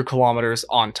 200 kilometers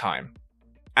on time.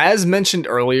 As mentioned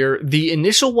earlier, the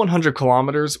initial 100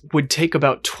 kilometers would take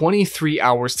about 23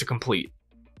 hours to complete,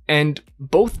 and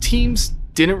both teams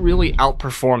didn't really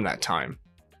outperform that time.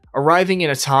 arriving in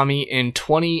Atami in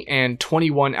 20 and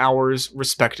 21 hours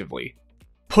respectively.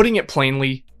 Putting it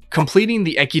plainly, completing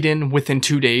the Ekiden within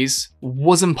 2 days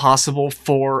was impossible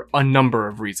for a number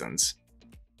of reasons.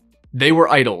 They were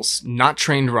idols, not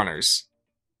trained runners.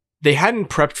 They hadn't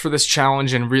prepped for this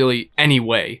challenge in really any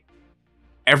way.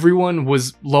 Everyone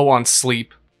was low on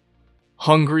sleep,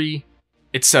 hungry,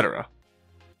 etc.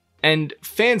 And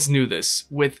fans knew this,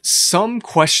 with some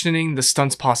questioning the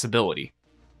stunt's possibility.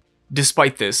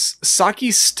 Despite this,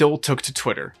 Saki still took to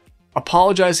Twitter,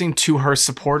 apologizing to her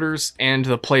supporters and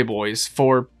the Playboys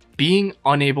for being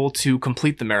unable to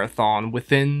complete the marathon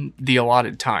within the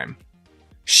allotted time.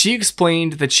 She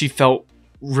explained that she felt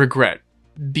regret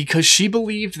because she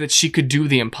believed that she could do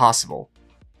the impossible,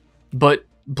 but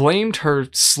blamed her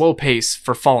slow pace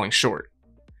for falling short.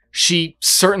 She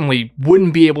certainly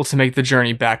wouldn't be able to make the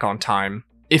journey back on time,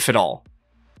 if at all.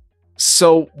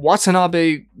 So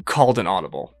Watanabe called an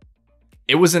audible.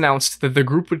 It was announced that the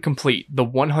group would complete the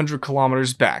 100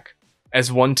 kilometers back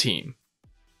as one team,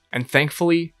 and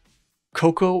thankfully,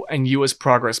 Coco and Yua's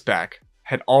progress back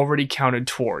had already counted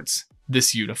towards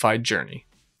this unified journey.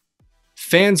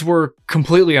 Fans were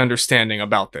completely understanding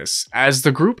about this, as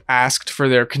the group asked for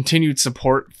their continued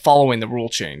support following the rule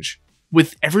change,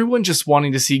 with everyone just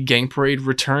wanting to see Gang Parade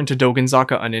return to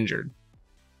Dogenzaka uninjured.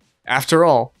 After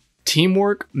all,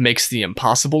 teamwork makes the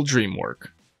impossible dream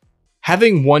work.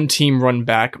 Having one team run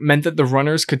back meant that the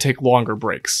runners could take longer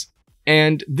breaks,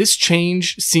 and this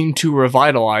change seemed to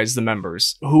revitalize the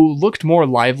members, who looked more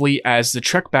lively as the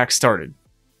trek back started.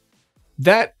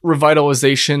 That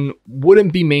revitalization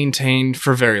wouldn't be maintained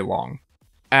for very long,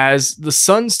 as the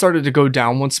sun started to go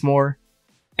down once more,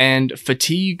 and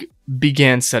fatigue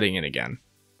began setting in again.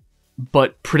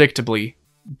 But predictably,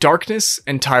 darkness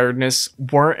and tiredness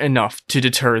weren't enough to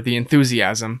deter the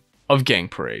enthusiasm of Gang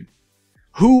Parade,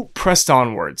 who pressed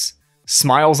onwards,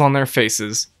 smiles on their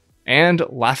faces, and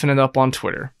laughing it up on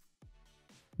Twitter.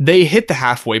 They hit the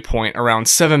halfway point around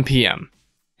 7 PM,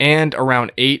 and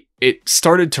around 8 it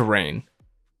started to rain.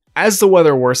 As the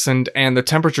weather worsened and the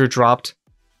temperature dropped,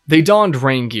 they donned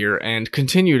rain gear and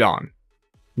continued on,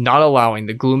 not allowing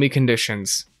the gloomy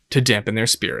conditions to dampen their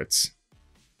spirits.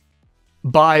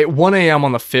 By 1 AM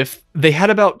on the 5th, they had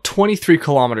about 23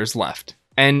 kilometers left,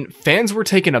 and fans were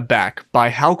taken aback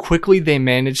by how quickly they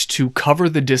managed to cover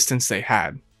the distance they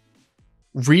had.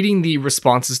 Reading the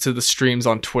responses to the streams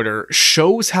on Twitter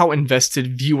shows how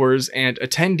invested viewers and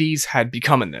attendees had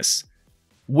become in this,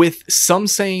 with some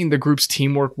saying the group's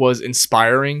teamwork was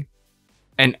inspiring,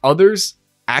 and others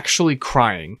actually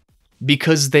crying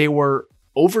because they were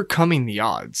overcoming the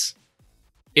odds.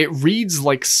 It reads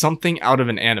like something out of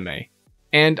an anime,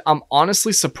 and I'm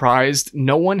honestly surprised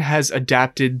no one has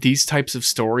adapted these types of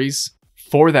stories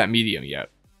for that medium yet.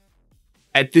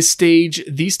 At this stage,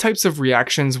 these types of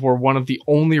reactions were one of the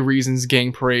only reasons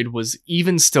Gang Parade was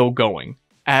even still going,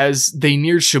 as they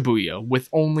neared Shibuya with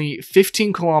only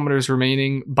 15 kilometers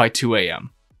remaining by 2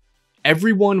 AM.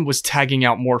 Everyone was tagging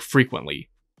out more frequently,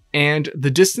 and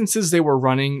the distances they were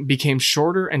running became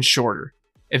shorter and shorter,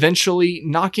 eventually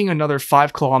knocking another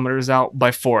 5 kilometers out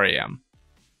by 4 AM.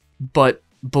 But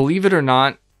believe it or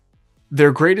not,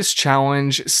 their greatest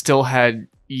challenge still had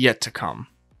yet to come.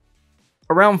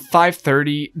 Around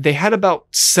 5:30, they had about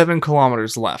 7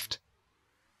 kilometers left,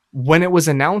 when it was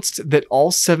announced that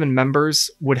all 7 members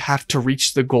would have to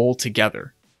reach the goal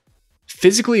together.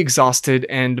 Physically exhausted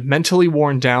and mentally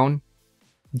worn down,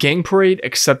 Gang Parade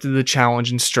accepted the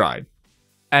challenge in stride,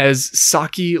 as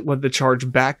Saki led the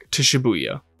charge back to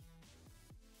Shibuya.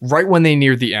 Right when they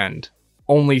neared the end,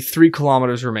 only 3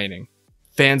 kilometers remaining,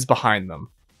 fans behind them,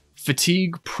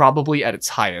 fatigue probably at its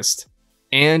highest,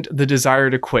 and the desire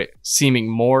to quit seeming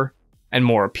more and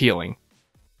more appealing.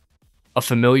 A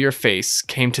familiar face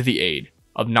came to the aid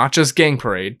of not just Gang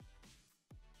Parade,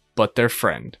 but their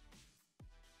friend.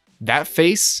 That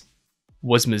face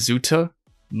was Mizuta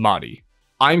Mari.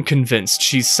 I'm convinced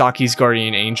she's Saki's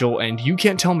guardian angel, and you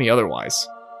can't tell me otherwise.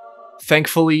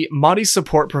 Thankfully, Mari's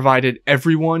support provided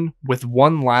everyone with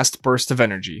one last burst of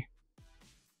energy,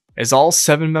 as all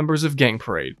 7 members of Gang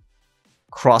Parade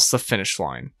crossed the finish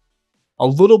line. A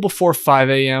little before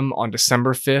 5 AM on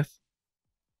December 5th,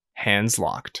 hands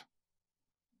locked.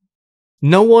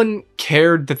 No one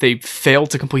cared that they failed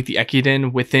to complete the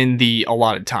Ekiden within the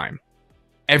allotted time.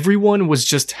 Everyone was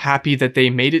just happy that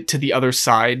they made it to the other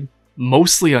side,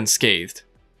 mostly unscathed.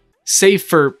 Save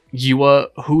for Yua,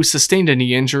 who sustained a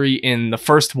knee injury in the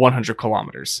first 100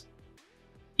 kilometers.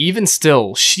 Even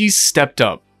still, she stepped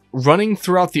up, running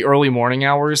throughout the early morning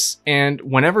hours and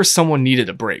whenever someone needed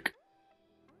a break.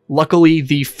 Luckily,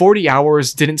 the 40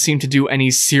 hours didn't seem to do any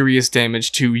serious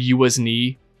damage to Yua's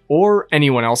knee or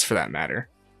anyone else for that matter.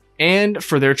 And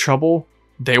for their trouble,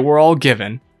 they were all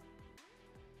given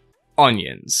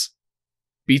onions.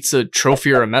 Beats a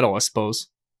trophy or a medal, I suppose.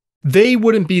 They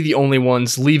wouldn't be the only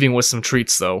ones leaving with some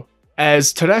treats though,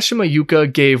 as Terashima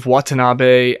Yuka gave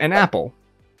Watanabe an apple.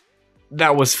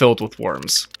 That was filled with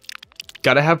worms.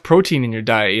 Gotta have protein in your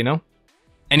diet, you know?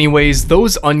 Anyways,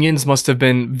 those onions must have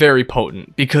been very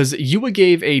potent, because Yua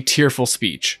gave a tearful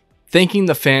speech, thanking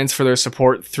the fans for their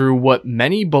support through what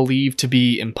many believe to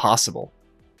be impossible.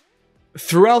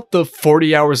 Throughout the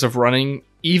 40 hours of running,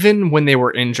 even when they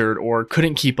were injured or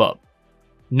couldn't keep up,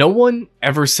 no one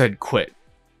ever said quit.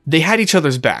 They had each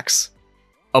other's backs,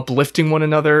 uplifting one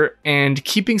another and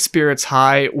keeping spirits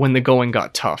high when the going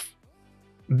got tough.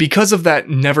 Because of that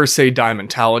never say die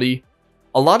mentality,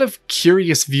 a lot of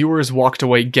curious viewers walked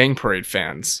away Gang Parade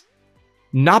fans.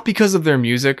 Not because of their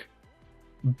music,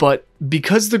 but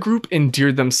because the group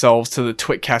endeared themselves to the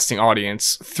twitcasting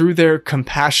audience through their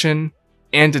compassion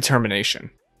and determination.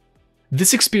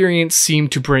 This experience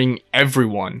seemed to bring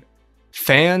everyone,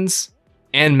 fans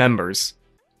and members,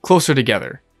 closer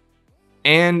together.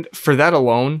 And for that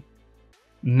alone,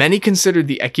 many considered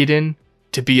the Ekiden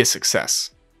to be a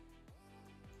success.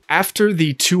 After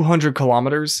the 200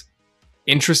 kilometers,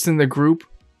 interest in the group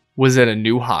was at a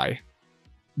new high.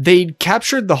 They'd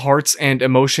captured the hearts and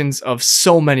emotions of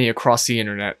so many across the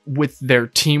internet with their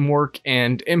teamwork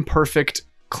and imperfect,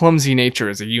 clumsy nature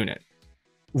as a unit.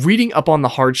 Reading up on the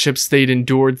hardships they'd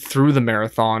endured through the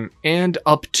marathon and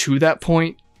up to that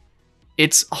point,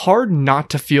 it's hard not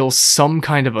to feel some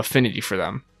kind of affinity for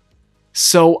them.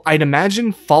 So I'd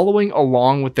imagine following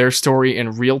along with their story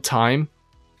in real time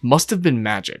must have been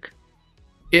magic.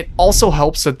 It also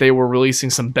helps that they were releasing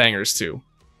some bangers too.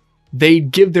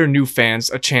 They'd give their new fans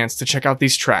a chance to check out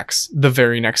these tracks the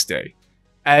very next day.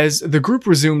 As the group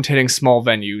resumed hitting small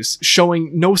venues,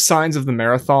 showing no signs of the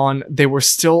marathon they were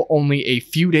still only a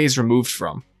few days removed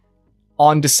from.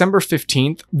 On December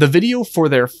 15th, the video for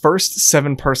their first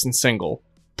 7-person single,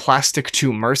 Plastic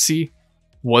to Mercy,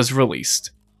 was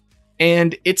released.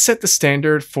 And it set the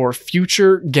standard for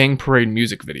future Gang Parade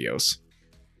music videos.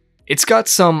 It's got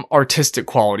some artistic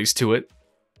qualities to it,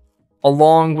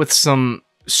 along with some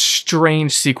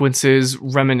strange sequences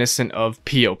reminiscent of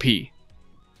P.O.P.,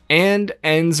 and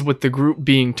ends with the group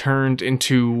being turned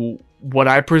into what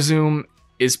I presume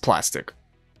is plastic.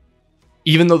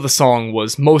 Even though the song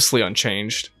was mostly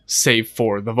unchanged, save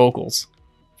for the vocals.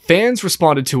 Fans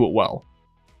responded to it well,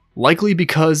 likely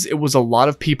because it was a lot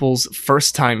of people's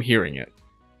first time hearing it.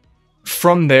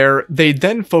 From there, they'd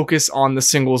then focus on the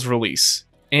single's release,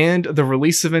 and the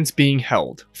release events being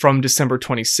held from December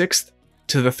 26th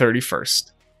to the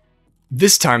 31st.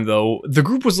 This time though, the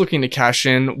group was looking to cash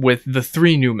in with the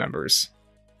 3 new members.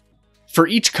 For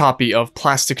each copy of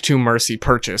Plastic to Mercy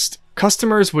purchased,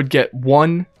 customers would get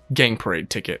 1 Gang Parade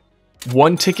ticket,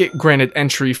 1 ticket granted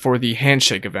entry for the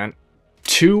handshake event,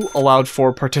 2 allowed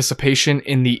for participation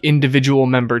in the individual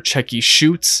member Checky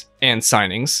shoots and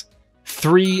signings,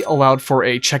 3 allowed for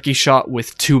a Checky shot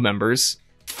with 2 members,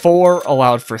 4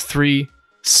 allowed for 3,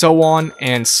 so on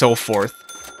and so forth,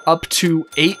 up to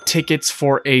 8 tickets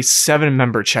for a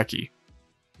 7-member Checky.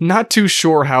 Not too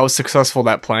sure how successful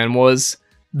that plan was,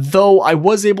 though I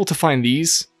was able to find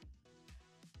these,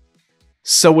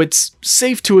 so it's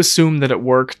safe to assume that it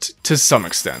worked to some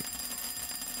extent.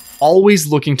 Always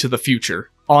looking to the future,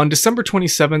 on December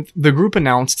 27th, the group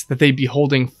announced that they'd be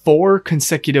holding 4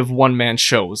 consecutive one-man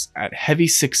shows at Heavy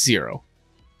 6-0,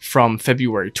 from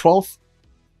February 12th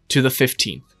to the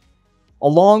 15th.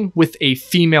 Along with a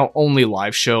female-only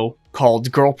live show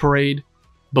called Girl Parade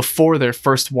before their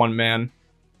first one-man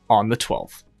on the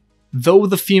 12th. Though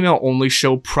the female-only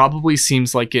show probably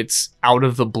seems like it's out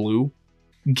of the blue,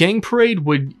 Gang Parade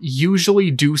would usually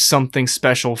do something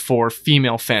special for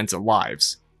female fans at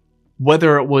lives,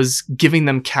 whether it was giving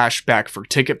them cash back for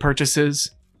ticket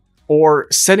purchases, or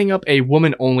setting up a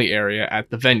woman-only area at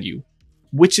the venue,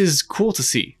 which is cool to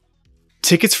see.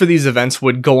 Tickets for these events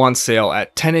would go on sale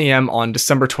at 10 AM on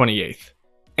December 28th,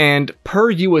 and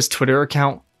per Yua's Twitter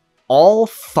account, all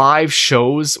 5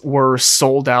 shows were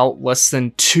sold out less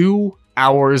than 2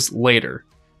 hours later.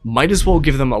 Might as well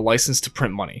give them a license to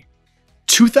print money.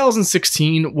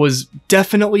 2016 was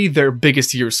definitely their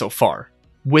biggest year so far,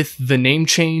 with the name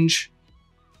change,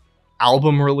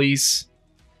 album release,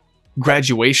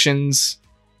 graduations,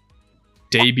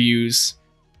 debuts,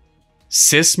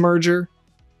 SERiES merger,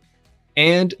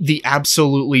 and the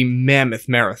absolutely mammoth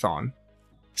marathon.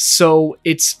 So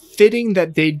it's fitting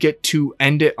that they'd get to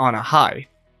end it on a high,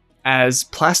 as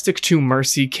Plastic to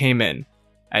Mercy came in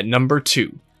at number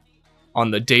 2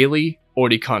 on the daily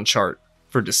Oricon chart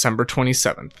for December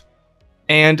 27th.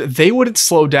 And they wouldn't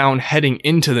slow down heading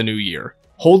into the new year,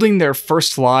 holding their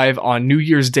first live on New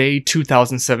Year's Day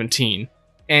 2017,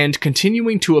 and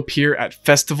continuing to appear at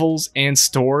festivals and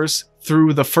stores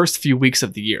through the first few weeks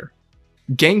of the year.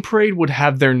 Gang Parade would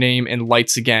have their name in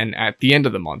lights again at the end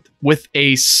of the month, with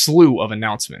a slew of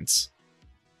announcements.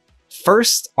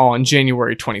 First, on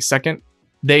January 22nd,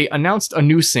 they announced a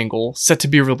new single set to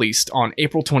be released on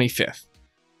April 25th.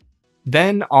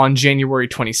 Then, on January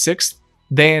 26th,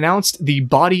 they announced the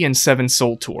Body and Seven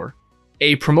Soul Tour,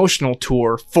 a promotional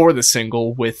tour for the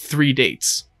single with 3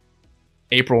 dates: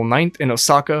 April 9th in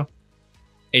Osaka,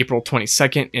 April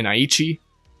 22nd in Aichi,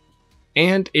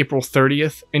 and April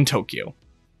 30th in Tokyo.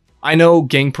 I know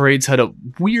Gang Parade's had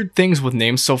weird things with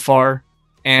names so far,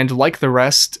 and like the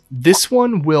rest, this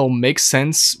one will make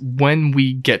sense when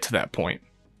we get to that point.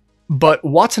 But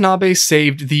Watanabe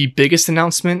saved the biggest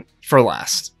announcement for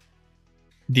last: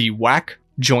 the WAC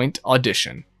Joint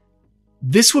Audition.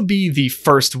 This would be the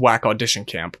first WAC audition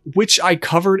camp, which I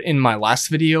covered in my last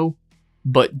video,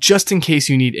 but just in case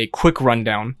you need a quick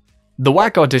rundown, the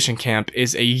WAC audition camp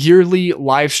is a yearly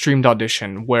live-streamed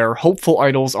audition where hopeful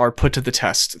idols are put to the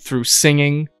test through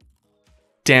singing,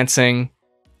 dancing,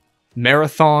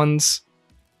 marathons,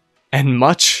 and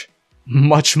much,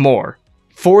 much more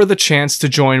for the chance to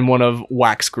join one of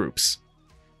WAC's groups.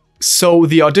 So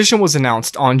the audition was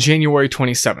announced on January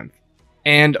 27th,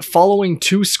 and following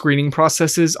 2 screening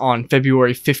processes on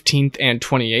February 15th and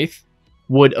 28th,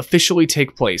 would officially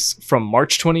take place from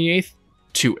March 28th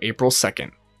to April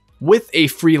 2nd, with a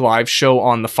free live show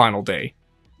on the final day,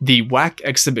 the WAC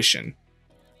Exhibition,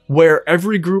 where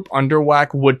every group under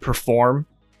WAC would perform,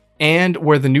 and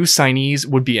where the new signees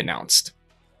would be announced.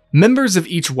 Members of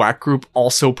each WAC group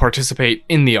also participate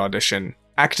in the audition,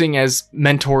 acting as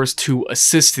mentors to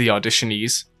assist the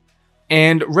auditionees,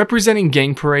 and representing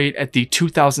Gang Parade at the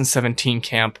 2017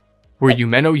 camp were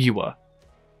Yumeno Yua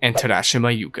and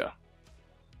Terashima Yuka.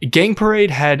 Gang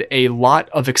Parade had a lot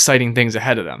of exciting things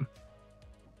ahead of them,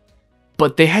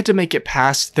 but they had to make it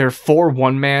past their 4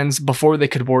 one-mans before they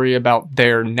could worry about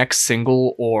their next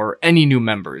single or any new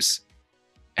members.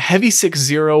 Heavy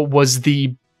 60 was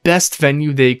the best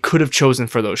venue they could have chosen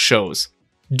for those shows,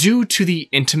 due to the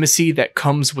intimacy that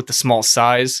comes with the small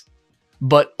size,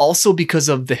 but also because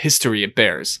of the history it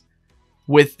bears,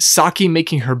 with Saki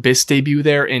making her BIS debut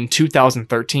there in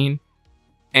 2013,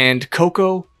 and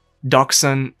Coco,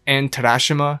 Doksun, and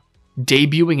Terashima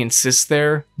debuting in SERiES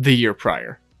there the year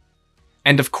prior.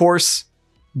 And of course,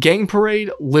 Gang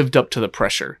Parade lived up to the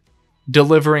pressure,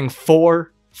 delivering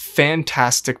 4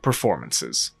 fantastic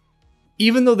performances.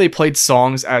 Even though they played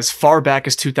songs as far back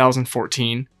as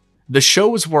 2014, the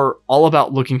shows were all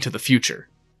about looking to the future.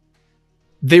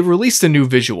 They released a new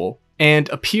visual, and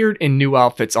appeared in new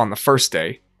outfits on the first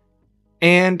day,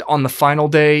 and on the final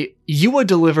day, Yua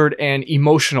delivered an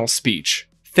emotional speech,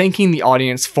 thanking the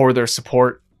audience for their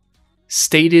support,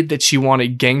 stated that she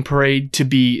wanted Gang Parade to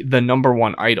be the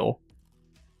 #1 idol,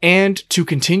 and to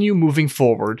continue moving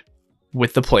forward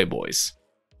with the Playboys.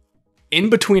 In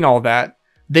between all that,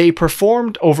 they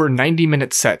performed over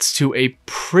 90-minute sets to a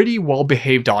pretty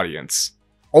well-behaved audience,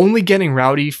 only getting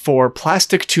rowdy for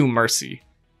Plastic 2 Mercy.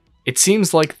 It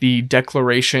seems like the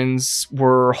declarations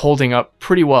were holding up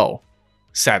pretty well,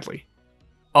 sadly.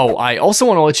 Oh, I also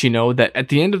want to let you know that at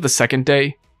the end of the second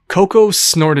day, Coco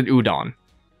snorted udon.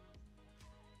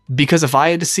 Because if I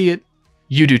had to see it,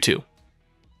 you do too.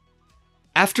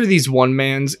 After these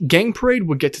one-mans, Gang Parade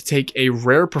would get to take a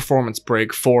rare performance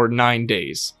break for 9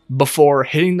 days, before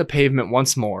hitting the pavement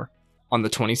once more on the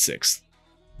 26th.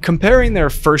 Comparing their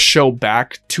first show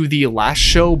back to the last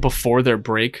show before their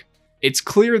break, it's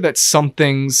clear that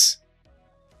something's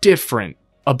different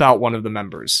about one of the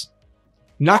members.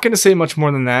 Not going to say much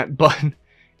more than that, but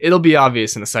it'll be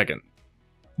obvious in a second.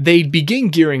 They'd begin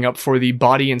gearing up for the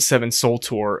Body and Seven Soul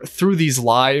Tour through these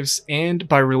lives and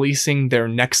by releasing their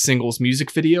next single's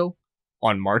music video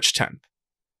on March 10th.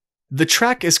 The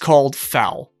track is called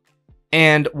Foul,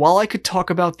 and while I could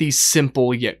talk about these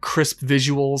simple yet crisp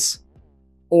visuals,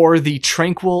 or the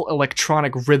tranquil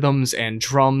electronic rhythms and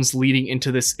drums leading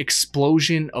into this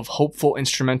explosion of hopeful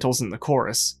instrumentals in the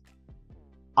chorus,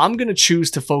 I'm gonna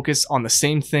choose to focus on the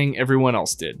same thing everyone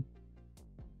else did: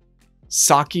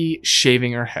 Saki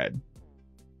shaving her head.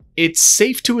 It's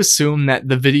safe to assume that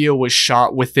the video was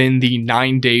shot within the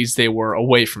 9 days they were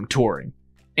away from touring,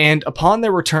 and upon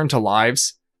their return to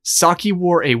lives, Saki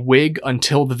wore a wig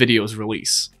until the video's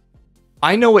release.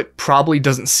 I know it probably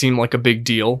doesn't seem like a big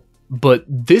deal, but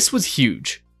this was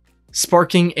huge,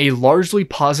 sparking a largely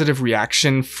positive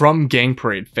reaction from Gang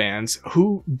Parade fans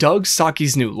who dug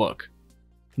Saki's new look.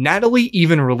 Natalie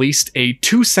even released a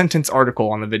 2-sentence article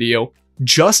on the video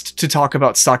just to talk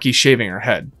about Saki shaving her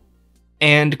head.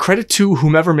 And credit to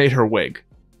whomever made her wig.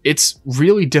 It's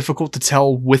really difficult to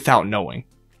tell without knowing.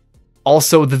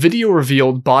 Also, the video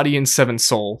revealed Body and Seven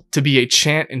Soul to be a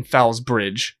chant in Foul's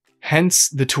bridge, hence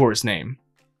the tour's name.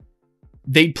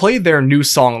 They'd play their new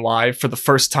song live for the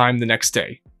first time the next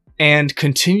day, and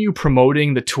continue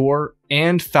promoting the tour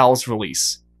and Foul's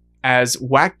release, as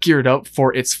WAC geared up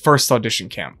for its first audition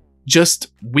camp,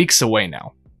 just weeks away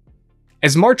now.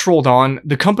 As March rolled on,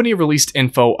 the company released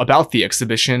info about the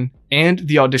exhibition and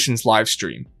the audition's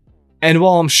livestream. And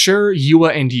while I'm sure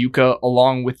Yua and Yuka,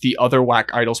 along with the other WAC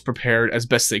idols, prepared as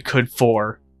best they could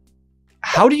for...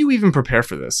 How do you even prepare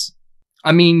for this?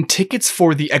 I mean, tickets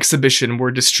for the exhibition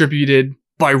were distributed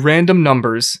by random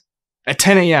numbers at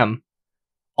 10 AM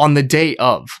on the day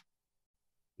of.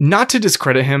 Not to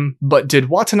discredit him, but did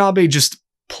Watanabe just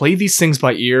play these things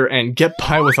by ear and get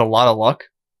by with a lot of luck?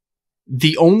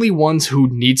 The only ones who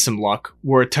need some luck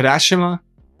were Terashima,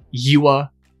 Yua,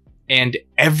 and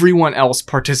everyone else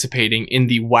participating in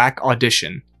the WAC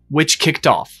audition, which kicked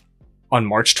off on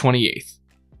March 28th.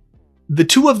 The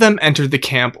two of them entered the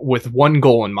camp with one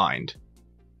goal in mind: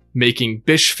 making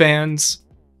Bish fans,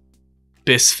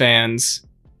 Bis fans,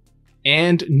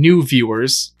 and new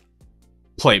viewers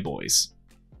playboys.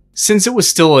 Since it was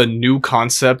still a new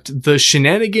concept, the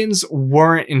shenanigans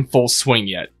weren't in full swing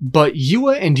yet, but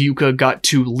Yua and Yuka got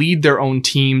to lead their own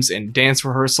teams in dance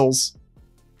rehearsals,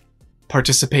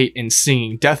 participate in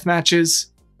singing death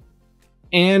matches,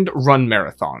 and run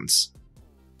marathons.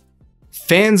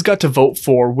 Fans got to vote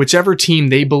for whichever team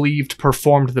they believed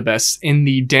performed the best in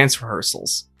the dance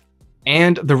rehearsals,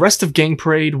 and the rest of Gang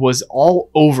Parade was all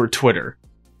over Twitter,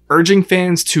 urging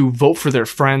fans to vote for their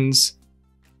friends,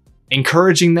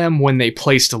 encouraging them when they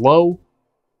placed low,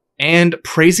 and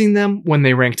praising them when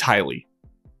they ranked highly.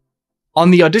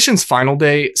 On the audition's final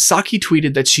day, Saki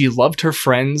tweeted that she loved her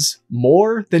friends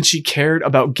more than she cared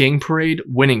about Gang Parade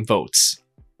winning votes.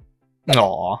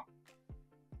 Aww.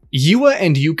 Yua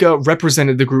and Yuka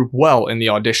represented the group well in the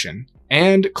audition,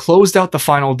 and closed out the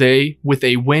final day with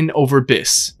a win over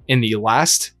Bis in the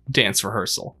last dance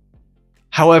rehearsal.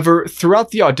 However,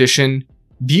 throughout the audition,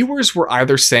 viewers were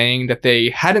either saying that they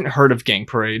hadn't heard of Gang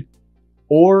Parade,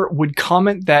 or would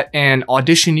comment that an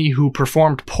auditionee who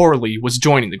performed poorly was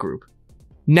joining the group.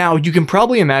 Now, you can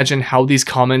probably imagine how these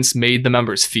comments made the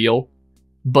members feel,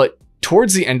 but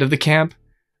towards the end of the camp,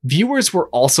 viewers were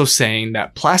also saying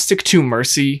that Plastic 2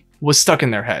 Mercy was stuck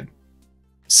in their head.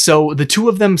 So the two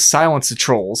of them silenced the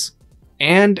trolls,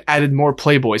 and added more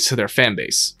playboys to their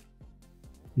fanbase.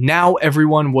 Now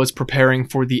everyone was preparing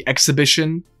for the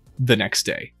exhibition the next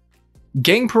day.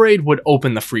 Gang Parade would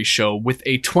open the free show with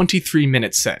a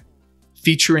 23-minute set,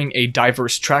 featuring a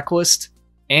diverse track list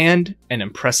and an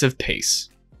impressive pace.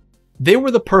 They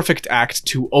were the perfect act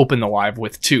to open the live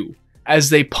with too, as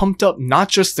they pumped up not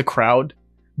just the crowd,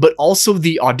 but also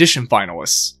the audition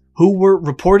finalists, who were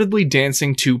reportedly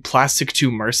dancing to Plastic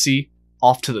 2 Mercy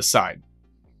off to the side.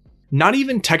 Not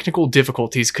even technical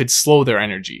difficulties could slow their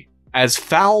energy, as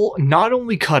Foul not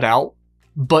only cut out,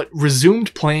 but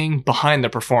resumed playing behind the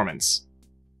performance,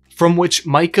 from which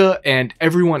Micah and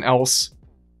everyone else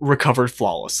recovered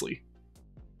flawlessly.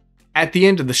 At the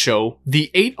end of the show,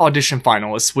 the 8 audition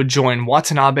finalists would join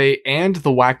Watanabe and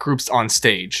the WAC groups on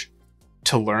stage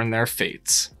to learn their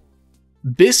fates.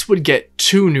 Bis would get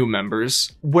 2 new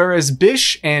members, whereas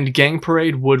Bish and Gang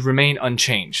Parade would remain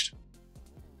unchanged.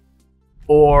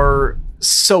 Or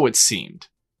so it seemed.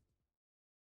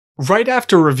 Right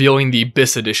after revealing the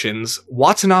Bis additions,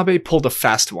 Watanabe pulled a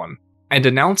fast one, and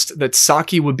announced that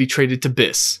Saki would be traded to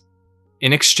Bis,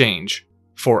 in exchange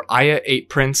for Aya 8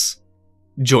 Prince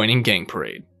joining Gang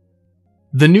Parade.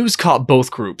 The news caught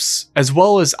both groups, as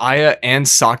well as Aya and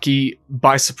Saki,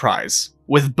 by surprise,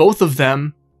 with both of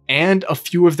them and a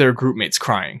few of their groupmates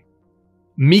crying.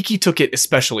 Miki took it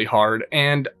especially hard,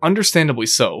 and understandably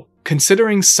so,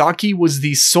 considering Saki was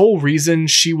the sole reason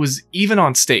she was even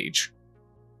on stage.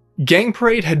 Gang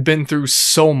Parade had been through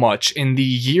so much in the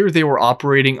year they were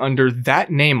operating under that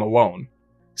name alone,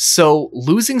 so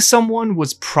losing someone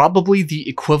was probably the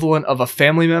equivalent of a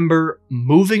family member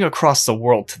moving across the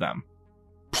world to them.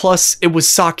 Plus, it was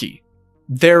Saki,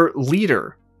 their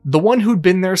leader, the one who'd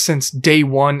been there since day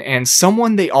one and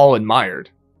someone they all admired.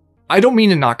 I don't mean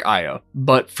to knock Aya,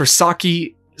 but for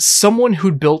Saki, someone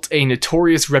who'd built a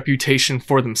notorious reputation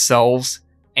for themselves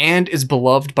and is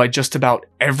beloved by just about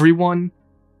everyone,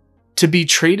 to be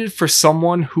traded for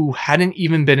someone who hadn't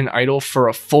even been an idol for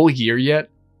a full year yet,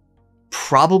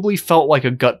 probably felt like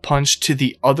a gut punch to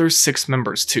the other 6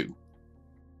 members too.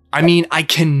 I mean, I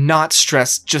cannot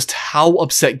stress just how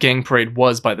upset Gang Parade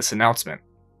was by this announcement.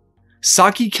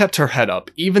 Saki kept her head up,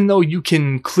 even though you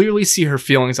can clearly see her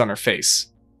feelings on her face.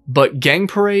 But Gang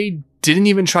Parade didn't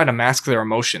even try to mask their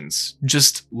emotions,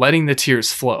 just letting the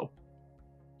tears flow.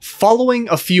 Following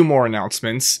a few more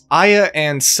announcements, Aya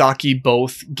and Saki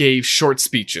both gave short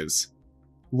speeches,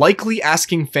 likely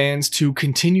asking fans to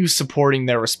continue supporting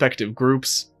their respective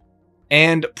groups,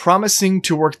 and promising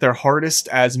to work their hardest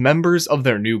as members of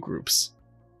their new groups.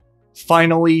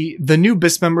 Finally, the new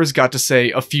BIS members got to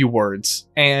say a few words,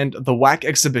 and the WAC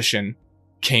exhibition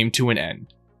came to an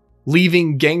end,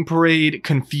 leaving Gang Parade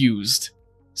confused,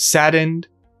 saddened,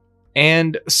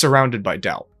 and surrounded by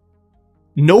doubt.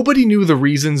 Nobody knew the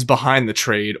reasons behind the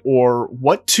trade or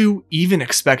what to even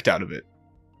expect out of it.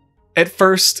 At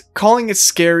first, calling it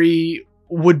scary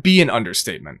would be an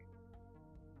understatement.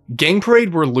 Gang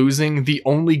Parade were losing the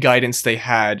only guidance they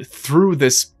had through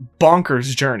this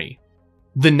bonkers journey.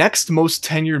 The next most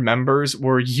tenured members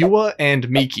were Yua and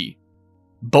Miki,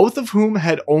 both of whom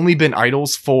had only been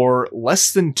idols for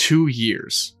less than 2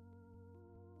 years.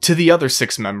 To the other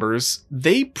 6 members,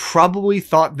 they probably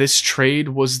thought this trade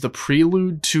was the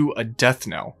prelude to a death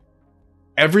knell.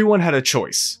 Everyone had a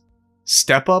choice: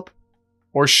 step up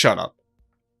or shut up.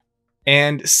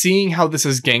 And seeing how this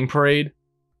is Gang Parade,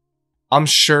 I'm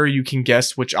sure you can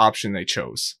guess which option they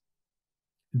chose.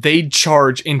 They'd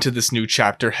charge into this new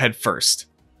chapter headfirst,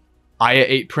 Aya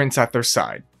 8 Prince at their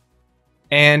side.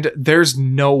 And there's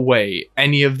no way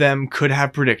any of them could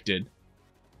have predicted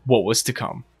what was to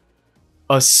come.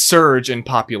 A surge in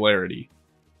popularity,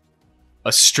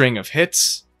 a string of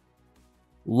hits,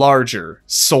 larger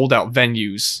sold-out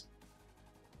venues,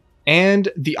 and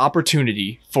the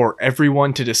opportunity for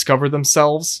everyone to discover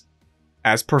themselves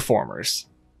as performers.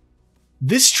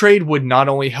 This trade would not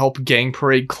only help Gang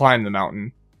Parade climb the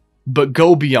mountain, but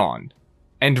go beyond,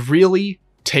 and really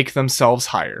take themselves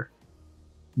higher.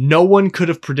 No one could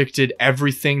have predicted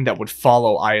everything that would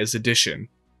follow Aya's addition,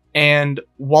 and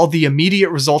while the immediate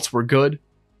results were good,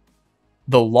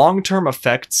 the long-term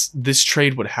effects this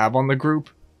trade would have on the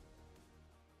group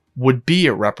would be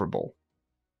irreparable.